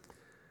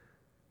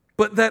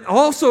 But that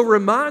also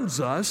reminds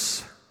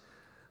us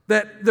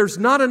that there's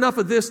not enough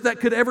of this that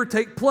could ever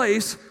take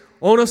place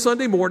on a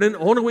Sunday morning,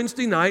 on a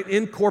Wednesday night,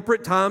 in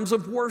corporate times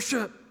of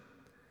worship.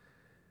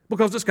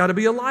 Because it's got to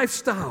be a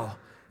lifestyle.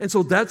 And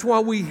so that's why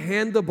we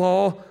hand the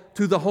ball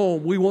to the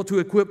home. We want to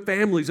equip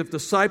families. If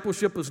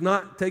discipleship is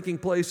not taking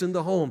place in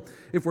the home,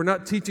 if we're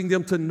not teaching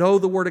them to know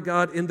the Word of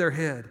God in their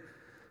head,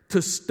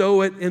 to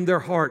stow it in their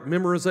heart,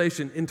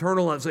 memorization,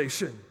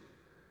 internalization,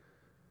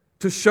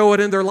 to show it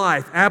in their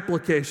life,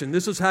 application,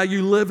 this is how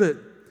you live it,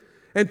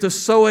 and to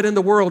sow it in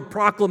the world,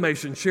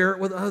 proclamation, share it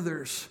with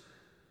others.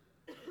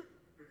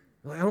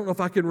 I don't know if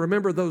I can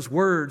remember those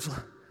words,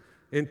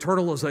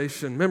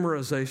 internalization,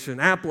 memorization,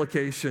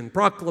 application,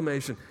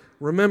 proclamation.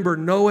 Remember,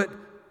 know it,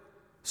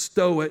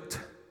 stow it,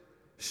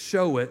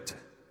 show it,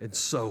 and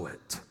sow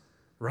it,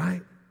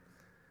 right?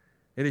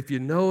 And if you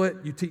know it,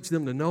 you teach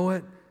them to know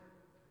it,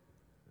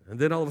 and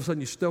then all of a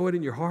sudden you stow it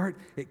in your heart.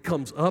 It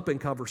comes up in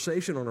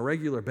conversation on a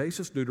regular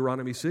basis.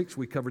 Deuteronomy 6,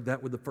 we covered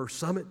that with the first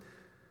summit.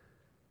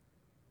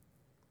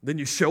 Then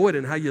you show it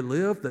in how you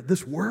live, that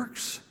this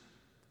works.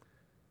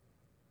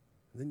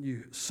 Then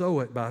you sow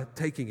it by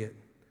taking it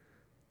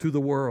to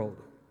the world.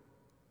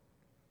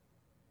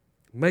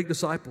 Make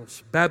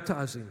disciples,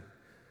 baptizing,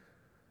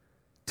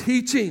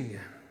 teaching.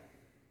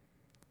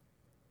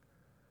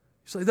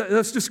 So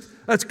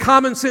that's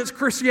common sense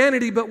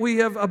Christianity, but we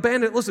have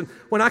abandoned it. Listen,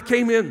 when I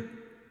came in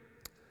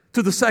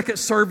to the second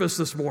service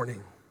this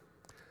morning,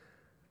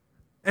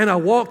 and I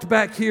walked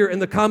back here in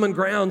the common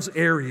grounds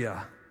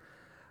area,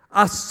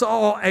 I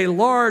saw a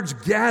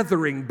large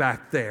gathering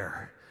back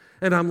there.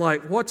 And I'm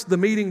like, what's the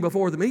meeting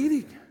before the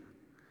meeting?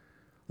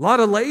 A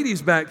lot of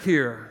ladies back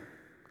here,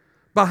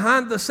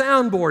 behind the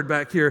soundboard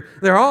back here.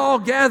 They're all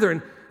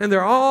gathering, and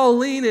they're all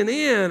leaning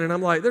in. And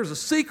I'm like, there's a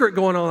secret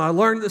going on. I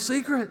learned the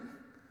secret.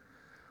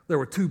 there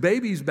were 2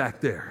 babies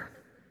back there.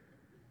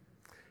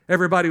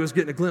 Everybody was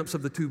getting a glimpse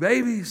of the 2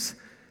 babies.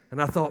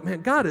 And I thought,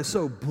 man, God has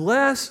so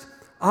blessed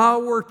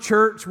our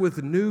church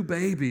with new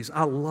babies.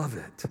 I love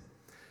it.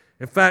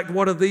 In fact,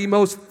 one of the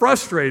most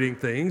frustrating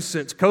things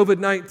since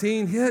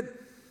COVID-19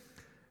 hit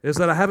is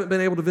that I haven't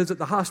been able to visit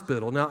the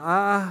hospital. Now,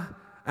 I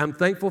am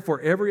thankful for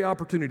every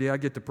opportunity I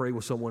get to pray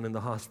with someone in the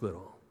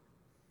hospital.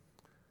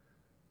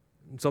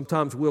 And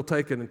sometimes we'll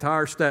take an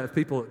entire staff.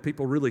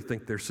 People really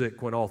think they're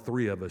sick when all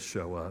 3 of us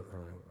show up.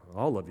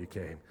 All of you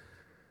came.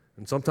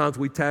 And sometimes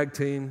we tag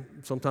team.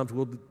 Sometimes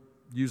we'll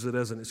use it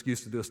as an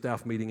excuse to do a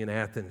staff meeting in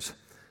Athens.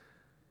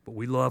 But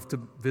we love to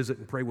visit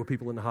and pray with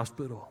people in the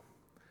hospital.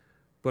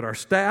 But our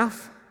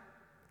staff,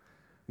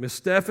 Miss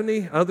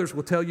Stephanie, others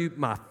will tell you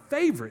my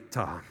favorite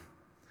time,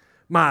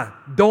 my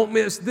don't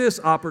miss this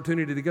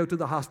opportunity to go to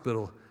the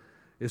hospital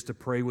is to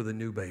pray with a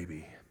new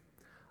baby.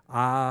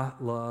 I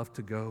love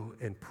to go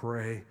and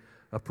pray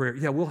a prayer.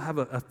 Yeah, we'll have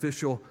an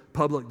official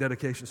public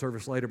dedication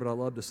service later, but I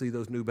love to see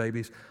those new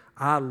babies.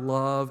 I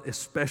love,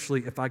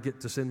 especially if I get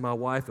to send my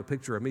wife a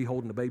picture of me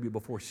holding the baby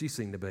before she's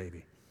seen the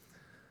baby.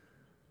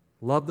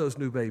 Love those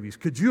new babies.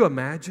 Could you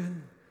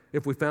imagine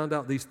if we found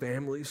out these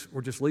families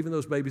were just leaving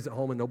those babies at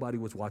home and nobody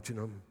was watching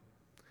them?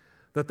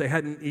 That they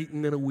hadn't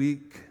eaten in a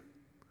week?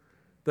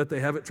 That they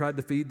haven't tried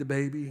to feed the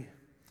baby?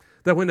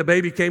 That when the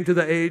baby came to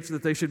the age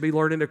that they should be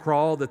learning to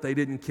crawl, that they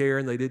didn't care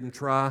and they didn't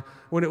try?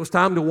 When it was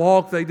time to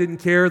walk, they didn't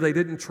care, they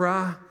didn't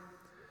try?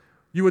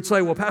 You would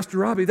say, well, Pastor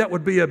Robbie, that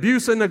would be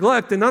abuse and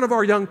neglect, and none of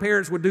our young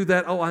parents would do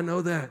that. Oh, I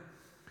know that.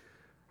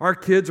 Our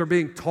kids are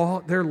being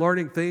taught. They're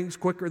learning things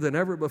quicker than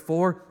ever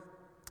before.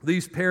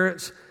 These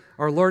parents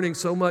are learning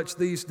so much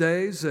these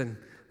days, and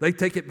they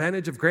take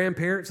advantage of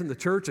grandparents in the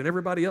church and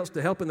everybody else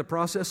to help in the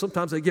process.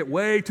 Sometimes they get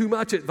way too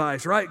much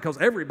advice, right? Because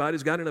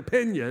everybody's got an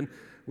opinion.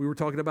 We were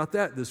talking about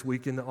that this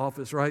week in the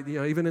office, right? You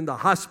know, even in the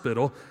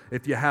hospital,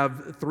 if you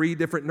have 3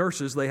 different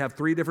nurses, they have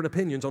 3 different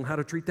opinions on how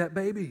to treat that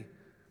baby.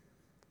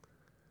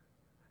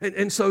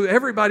 And so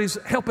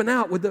everybody's helping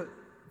out with the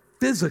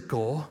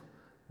physical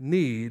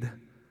need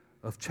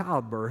of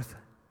childbirth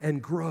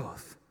and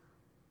growth.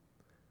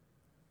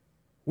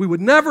 We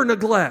would never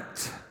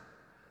neglect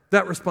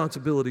that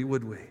responsibility,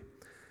 would we?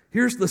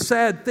 Here's the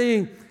sad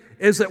thing,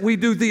 is that we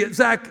do the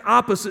exact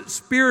opposite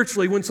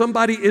spiritually. When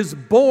somebody is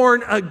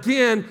born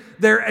again,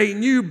 they're a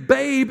new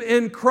babe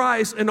in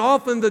Christ, and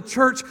often the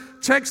church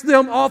checks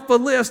them off the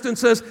list and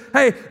says,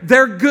 hey,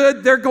 they're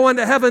good, they're going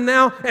to heaven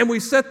now, and we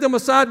set them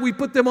aside, we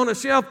put them on a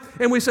shelf,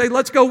 and we say,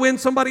 let's go win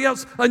somebody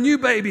else, a new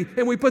baby,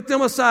 and we put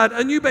them aside,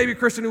 a new baby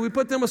Christian, and we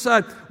put them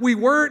aside. We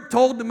weren't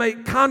told to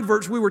make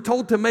converts, we were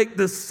told to make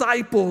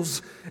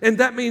disciples, and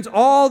that means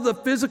all the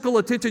physical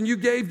attention you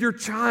gave your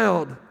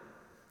child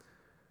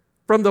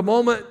from the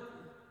moment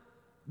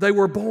they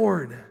were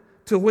born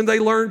till when they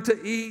learned to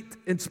eat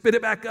and spit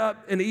it back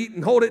up and eat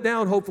and hold it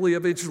down, hopefully,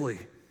 eventually.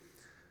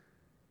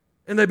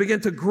 And they begin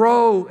to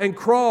grow and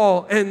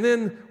crawl and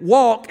then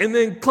walk and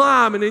then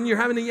climb, and then you're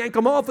having to yank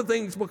them off of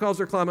things because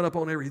they're climbing up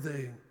on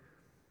everything.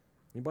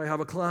 Anybody have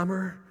a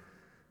climber?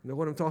 You know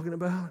what I'm talking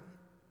about?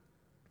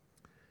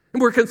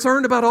 And we're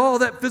concerned about all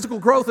that physical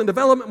growth and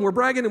development, and we're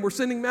bragging and we're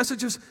sending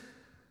messages.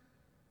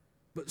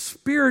 But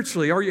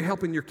spiritually, are you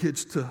helping your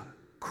kids to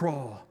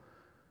crawl?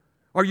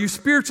 Are you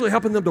spiritually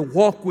helping them to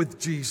walk with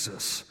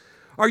Jesus?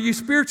 Are you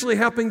spiritually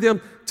helping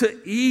them to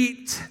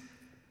eat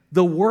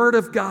the Word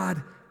of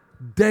God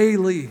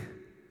daily?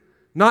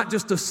 Not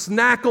just a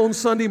snack on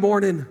Sunday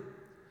morning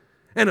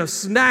and a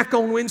snack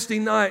on Wednesday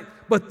night,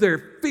 but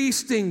they're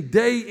feasting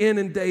day in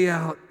and day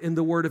out in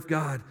the Word of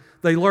God.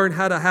 They learn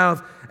how to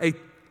have a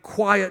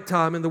quiet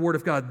time in the Word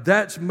of God.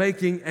 That's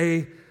making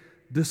a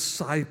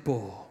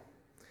disciple.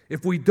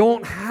 If we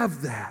don't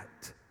have that,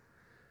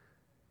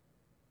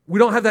 we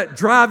don't have that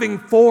driving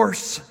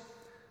force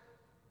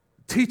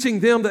teaching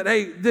them that,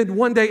 hey, then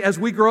one day as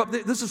we grow up,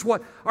 this is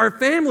what our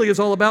family is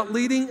all about,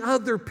 leading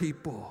other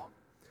people.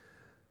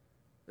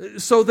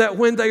 So that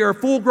when they are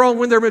full grown,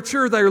 when they're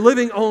mature, they are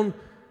living on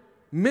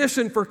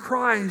mission for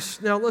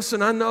Christ. Now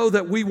listen, I know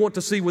that we want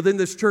to see within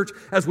this church,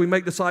 as we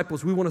make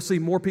disciples, we want to see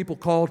more people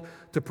called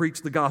to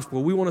preach the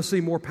gospel. We want to see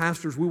more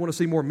pastors. We want to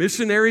see more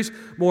missionaries,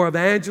 more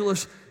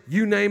evangelists.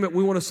 You name it,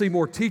 we want to see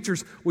more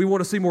teachers. We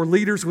want to see more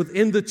leaders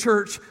within the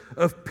church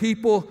of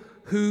people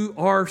who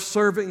are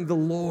serving the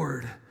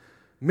Lord.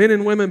 Men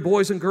and women,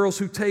 boys and girls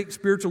who take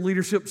spiritual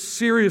leadership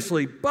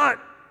seriously. But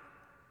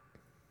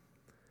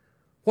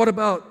what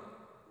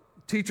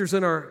about teachers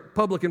in our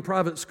public and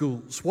private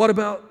schools? What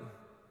about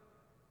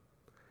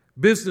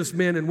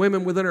businessmen and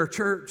women within our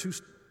church who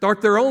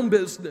start their own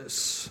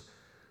business?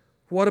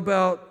 What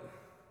about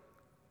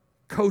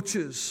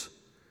coaches,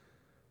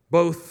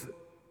 both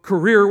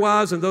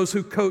career-wise and those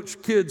who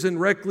coach kids in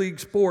rec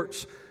league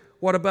sports?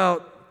 What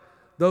about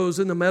those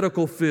in the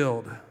medical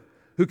field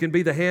who can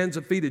be the hands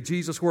and feet of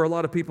Jesus where a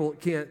lot of people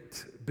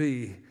can't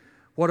be?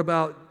 What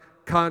about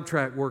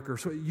contract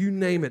workers? You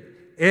name it.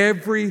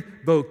 Every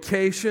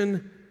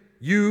vocation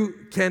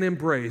you can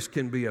embrace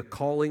can be a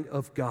calling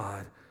of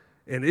God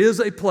and is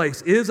a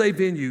place, is a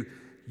venue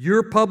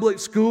your public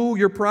school,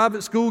 your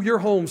private school, your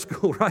home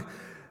school, right?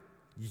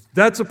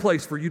 That's a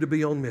place for you to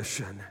be on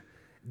mission.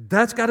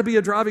 That's got to be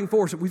a driving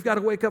force. We've got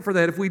to wake up for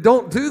that. If we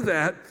don't do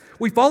that,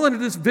 we fall into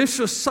this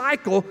vicious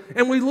cycle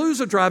and we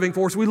lose a driving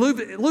force. We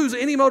lose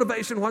any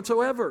motivation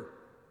whatsoever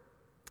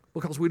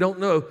because we don't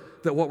know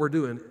that what we're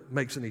doing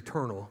makes an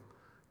eternal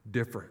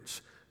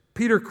difference.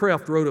 Peter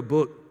Kreeft wrote a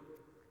book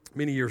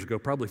many years ago,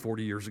 probably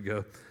 40 years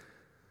ago,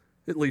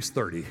 at least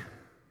 30,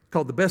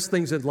 called The Best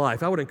Things in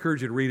Life. I would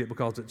encourage you to read it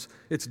because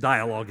it's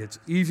dialogue. It's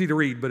easy to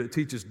read, but it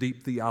teaches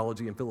deep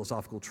theology and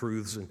philosophical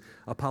truths and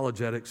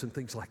apologetics and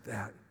things like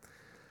that.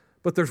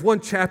 But there's one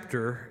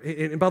chapter,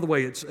 and by the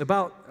way, it's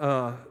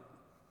about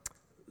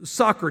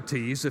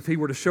Socrates, if he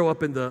were to show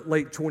up in the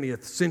late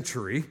 20th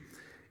century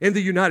in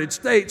the United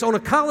States on a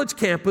college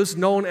campus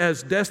known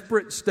as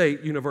Desperate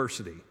State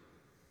University.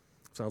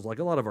 Sounds like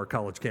a lot of our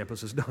college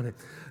campuses, don't it?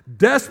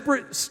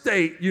 Desperate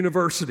State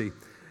University.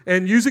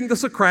 And using the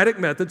Socratic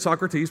method,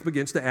 Socrates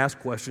begins to ask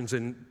questions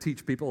and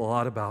teach people a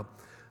lot about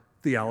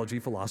theology,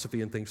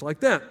 philosophy, and things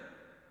like that.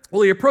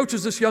 Well, he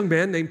approaches this young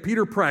man named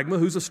Peter Pragma,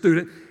 who's a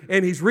student,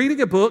 and he's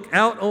reading a book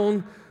out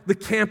on the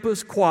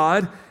campus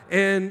quad.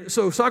 And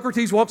so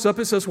Socrates walks up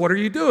and says, "What are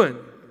you doing?"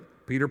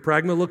 Peter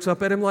Pragma looks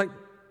up at him like,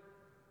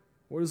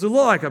 "What does it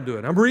look like I'm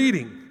doing?" "I'm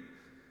reading."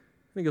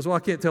 And he goes, "Well, I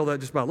can't tell that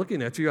just by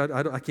looking at you.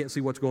 I can't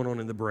see what's going on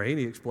in the brain."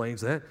 He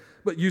explains that.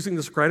 But using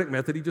the Socratic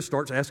method, he just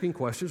starts asking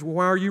questions. "Well,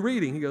 why are you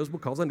reading?" He goes,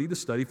 "Because I need to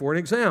study for an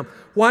exam."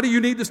 "Why do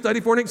you need to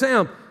study for an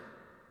exam?"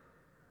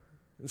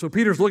 And so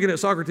Peter's looking at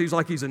Socrates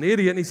like he's an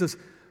idiot, and he says,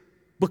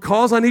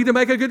 "Because I need to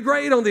make a good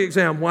grade on the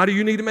exam." "Why do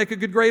you need to make a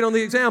good grade on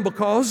the exam?"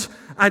 "Because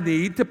I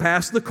need to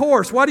pass the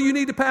course." "Why do you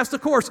need to pass the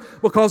course?"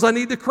 "Because I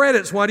need the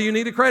credits." "Why do you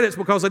need the credits?"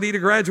 "Because I need to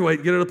graduate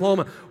and get a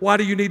diploma." "Why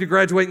do you need to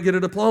graduate and get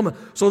a diploma?"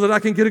 "So that I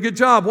can get a good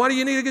job." "Why do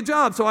you need a good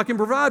job?" "So I can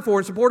provide for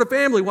and support a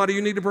family." "Why do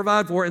you need to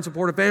provide for and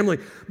support a family?"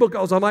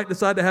 "Because I might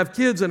decide to have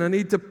kids and I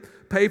need to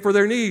pay for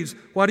their needs."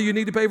 "Why do you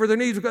need to pay for their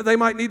needs?" "Because they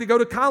might need to go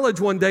to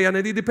college one day and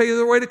I need to pay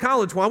their way to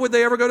college." "Why would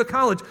they ever go to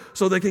college?"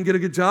 "So they can get a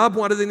good job."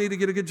 "Why do they need to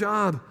get a good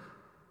job?"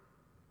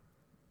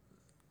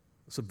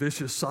 It's a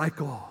vicious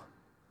cycle.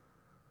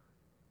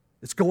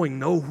 It's going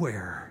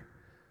nowhere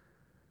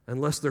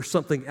unless there's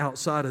something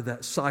outside of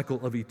that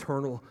cycle of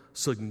eternal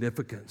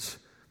significance.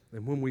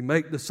 And when we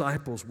make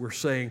disciples, we're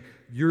saying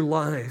your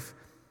life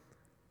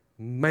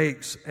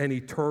makes an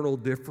eternal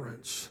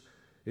difference.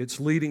 It's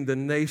leading the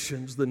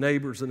nations, the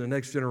neighbors, and the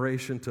next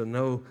generation to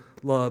know,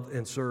 love,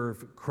 and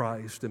serve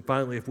Christ. And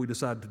finally, if we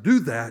decide to do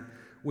that,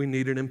 we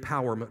need an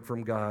empowerment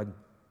from God.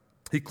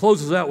 He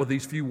closes out with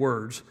these few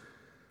words.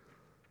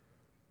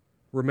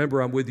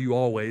 "Remember, I'm with you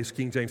always."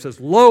 King James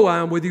says, "Lo, I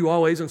am with you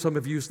always." And some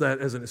have used that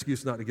as an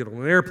excuse not to get on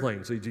an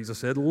airplane. See, Jesus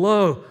said,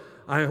 "Lo,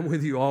 I am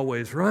with you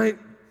always," right?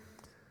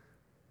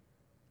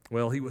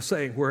 Well, he was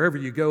saying, wherever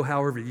you go,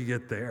 however you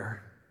get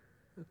there.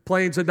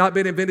 Planes had not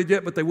been invented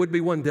yet, but they would be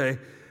one day.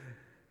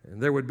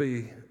 And there would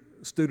be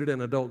student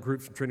and adult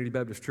groups from Trinity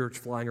Baptist Church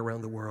flying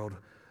around the world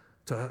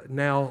to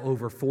now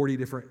over 40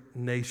 different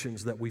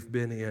nations that we've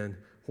been in.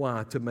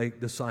 Why? To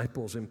make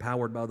disciples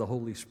empowered by the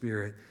Holy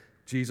Spirit.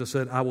 Jesus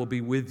said, "I will be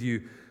with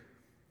you."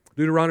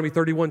 Deuteronomy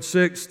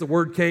 31:6, the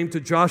word came to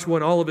Joshua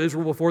and all of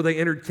Israel before they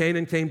entered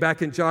Canaan, came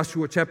back in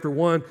Joshua chapter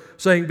 1,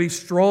 saying, "Be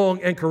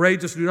strong and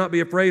courageous. Do not be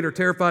afraid or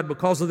terrified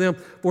because of them.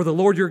 For the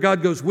Lord your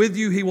God goes with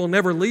you. He will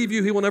never leave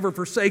you. He will never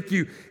forsake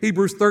you."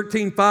 Hebrews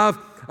 13:5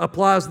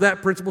 applies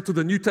that principle to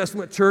the New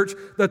Testament church.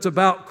 That's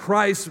about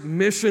Christ's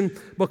mission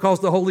because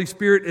the Holy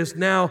Spirit is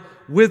now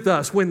with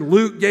us. When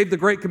Luke gave the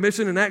Great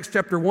Commission in Acts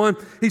chapter 1,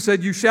 he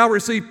said, "You shall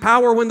receive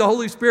power when the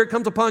Holy Spirit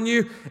comes upon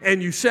you,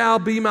 and you shall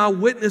be my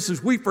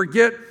witnesses." We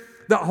forget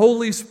that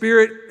Holy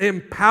Spirit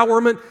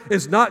empowerment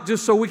is not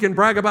just so we can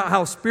brag about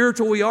how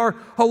spiritual we are.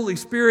 Holy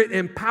Spirit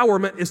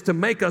empowerment is to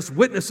make us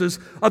witnesses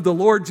of the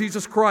Lord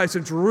Jesus Christ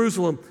in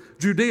Jerusalem,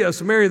 Judea,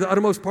 Samaria, the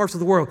uttermost parts of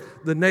the world,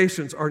 the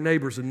nations, our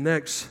neighbors, and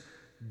next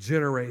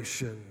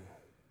generation.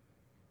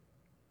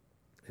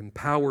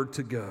 Empowered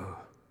to go.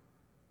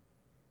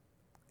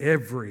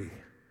 Every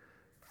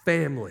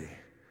family,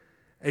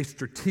 a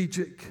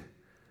strategic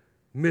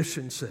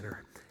mission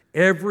center.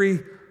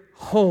 Every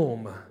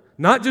home,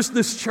 not just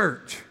this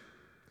church.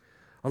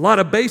 A lot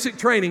of basic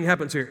training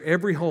happens here.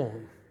 Every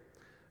home,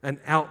 an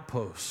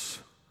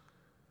outpost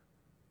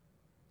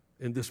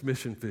in this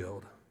mission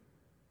field.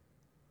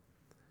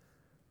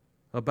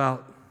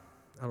 About,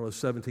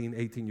 17,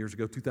 18 years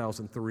ago,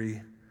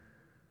 2003,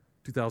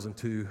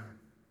 2002,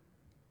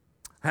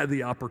 I had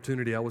the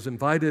opportunity. I was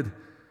invited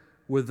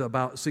with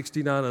about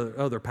 69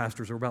 other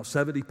pastors. There were about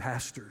 70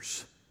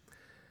 pastors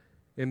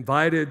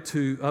invited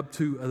up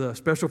to the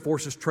Special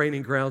Forces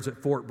training grounds at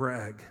Fort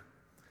Bragg.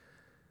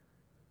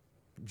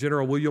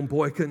 General William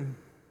Boykin,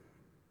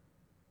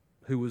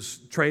 who was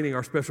training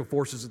our Special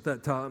Forces at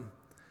that time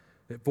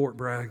at Fort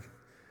Bragg,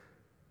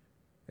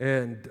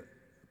 and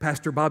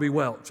Pastor Bobby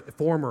Welch, a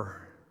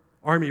former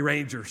Army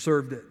Ranger,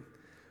 served at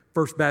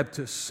First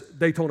Baptist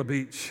Daytona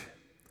Beach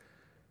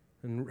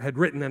and had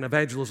written an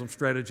evangelism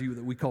strategy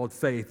that we called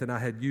Faith, and I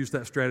had used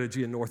that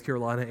strategy in North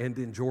Carolina and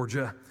in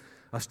Georgia.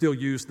 I still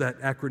use that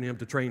acronym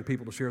to train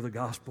people to share the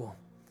gospel.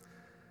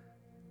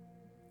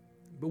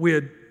 But we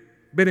had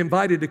been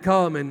invited to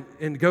come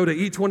and go to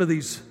each one of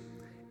these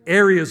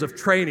areas of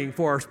training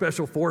for our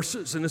special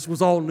forces, and this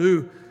was all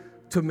new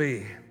to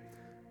me.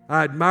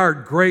 I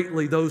admired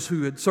greatly those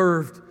who had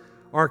served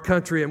our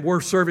country and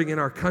were serving in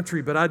our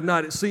country, but I'd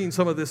not seen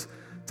some of this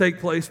take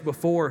place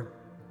before.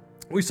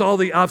 We saw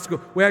the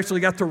obstacle. We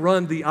actually got to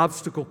run the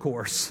obstacle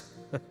course.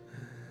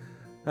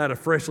 I had a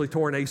freshly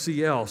torn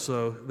ACL,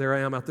 so there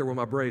I am out there with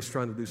my brace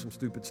trying to do some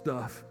stupid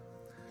stuff.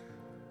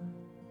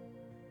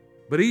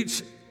 But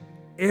each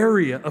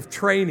area of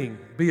training,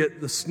 be it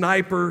the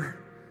sniper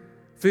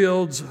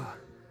fields,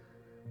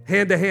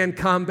 hand-to-hand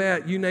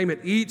combat, you name it,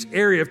 each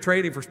area of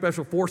training for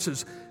special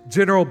forces,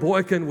 General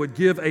Boykin would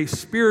give a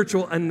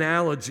spiritual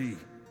analogy.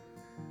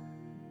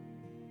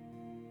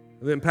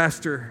 And then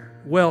Pastor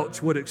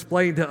Welch would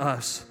explain to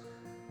us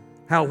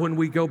how when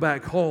we go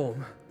back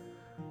home,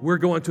 we're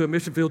going to a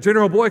mission field.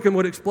 General Boykin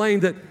would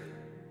explain that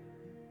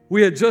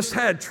we had just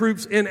had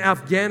troops in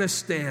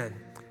Afghanistan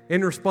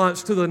in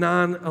response to the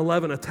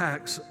 9/11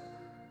 attacks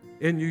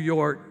in New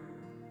York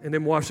and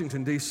in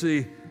Washington,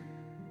 D.C.,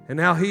 and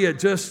how he had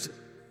just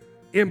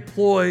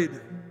employed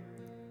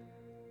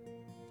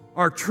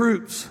our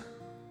troops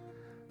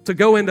to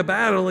go into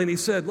battle. And he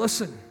said,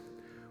 listen,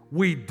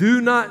 we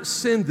do not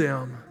send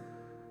them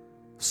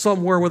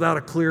somewhere without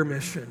a clear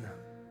mission.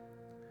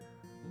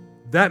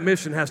 That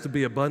mission has to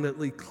be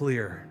abundantly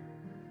clear.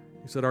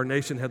 He said our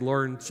nation had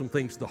learned some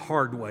things the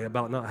hard way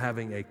about not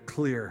having a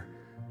clear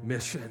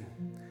mission.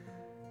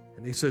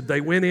 And he said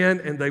they went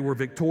in and they were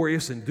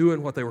victorious in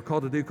doing what they were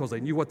called to do because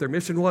they knew what their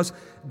mission was.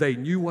 They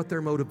knew what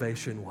their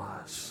motivation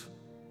was.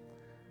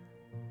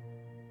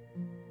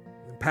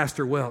 And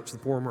Pastor Welch, the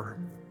former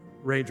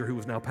ranger who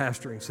was now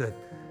pastoring, said,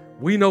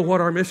 we know what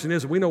our mission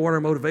is and we know what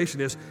our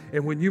motivation is.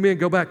 And when you men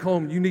go back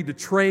home, you need to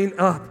train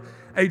up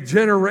a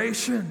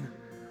generation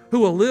who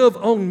will live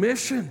on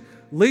mission,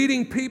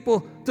 leading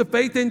people to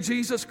faith in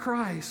Jesus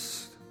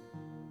Christ.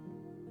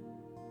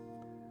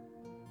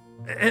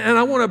 And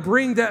I want to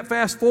bring that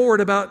fast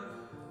forward about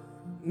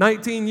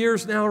 19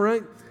 years now,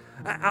 right?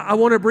 I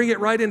want to bring it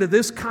right into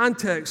this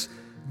context.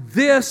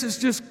 This is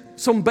just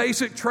some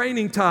basic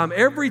training time.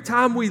 Every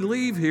time we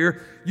leave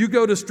here, you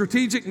go to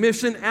Strategic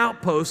Mission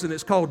Outpost, and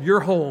it's called your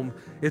home.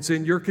 It's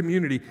in your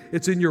community.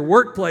 It's in your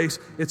workplace.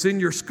 It's in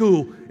your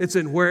school. It's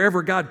in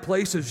wherever God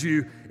places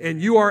you,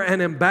 and you are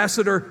an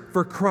ambassador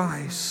for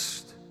Christ.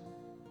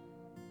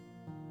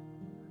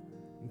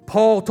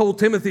 Paul told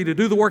Timothy to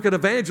do the work of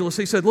evangelist.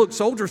 He said, look,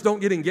 soldiers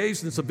don't get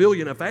engaged in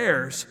civilian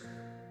affairs.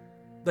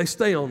 They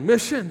stay on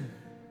mission.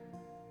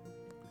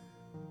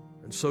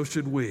 And so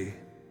should we.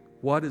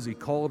 What has he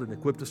called and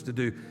equipped us to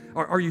do?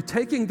 Are you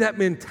taking that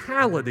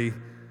mentality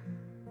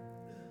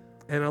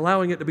and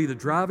allowing it to be the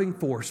driving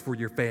force for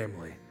your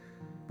family?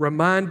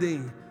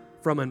 Reminding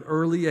from an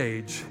early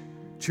age,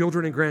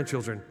 children and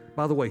grandchildren,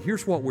 by the way,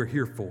 here's what we're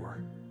here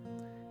for.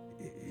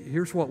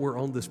 Here's what we're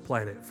on this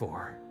planet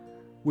for.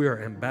 We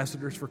are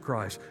ambassadors for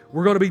Christ.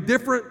 We're going to be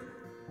different.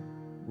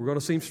 We're going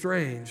to seem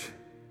strange.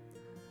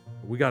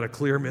 We got a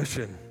clear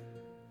mission,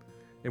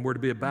 and we're to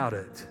be about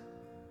it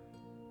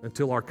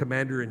until our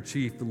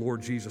Commander-in-Chief, the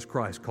Lord Jesus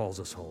Christ, calls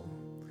us home.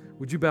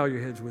 Would you bow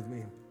your heads with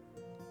me?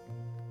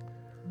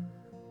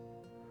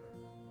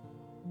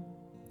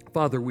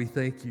 Father, we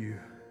thank you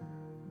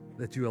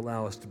that you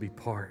allow us to be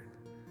part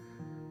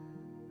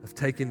of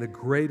taking the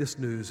greatest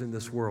news in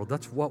this world.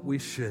 That's what we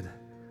should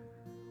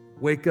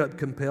wake up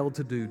compelled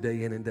to do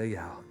day in and day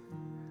out.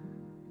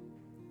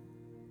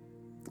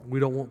 We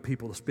don't want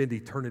people to spend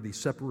eternity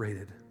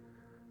separated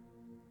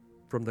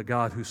from the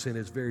God who sent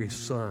his very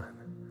Son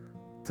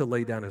to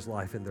lay down his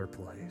life in their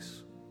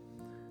place.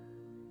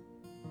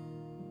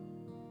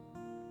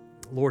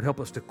 Lord, help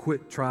us to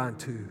quit trying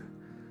to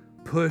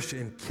push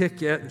and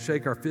kick at and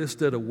shake our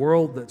fist at a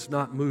world that's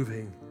not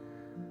moving.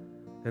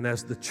 And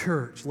as the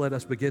church, let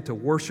us begin to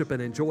worship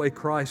and enjoy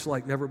Christ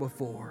like never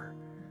before.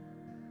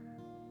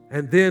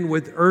 And then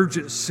with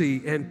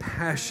urgency and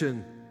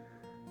passion,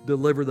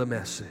 deliver the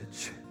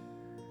message.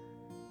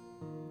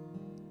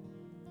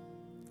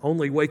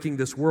 Only waking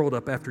this world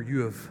up after you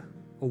have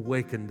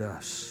awakened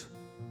us.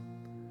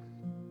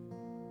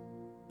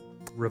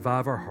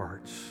 Revive our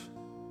hearts.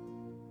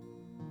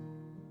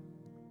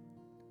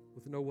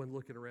 With no one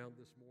looking around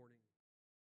this morning.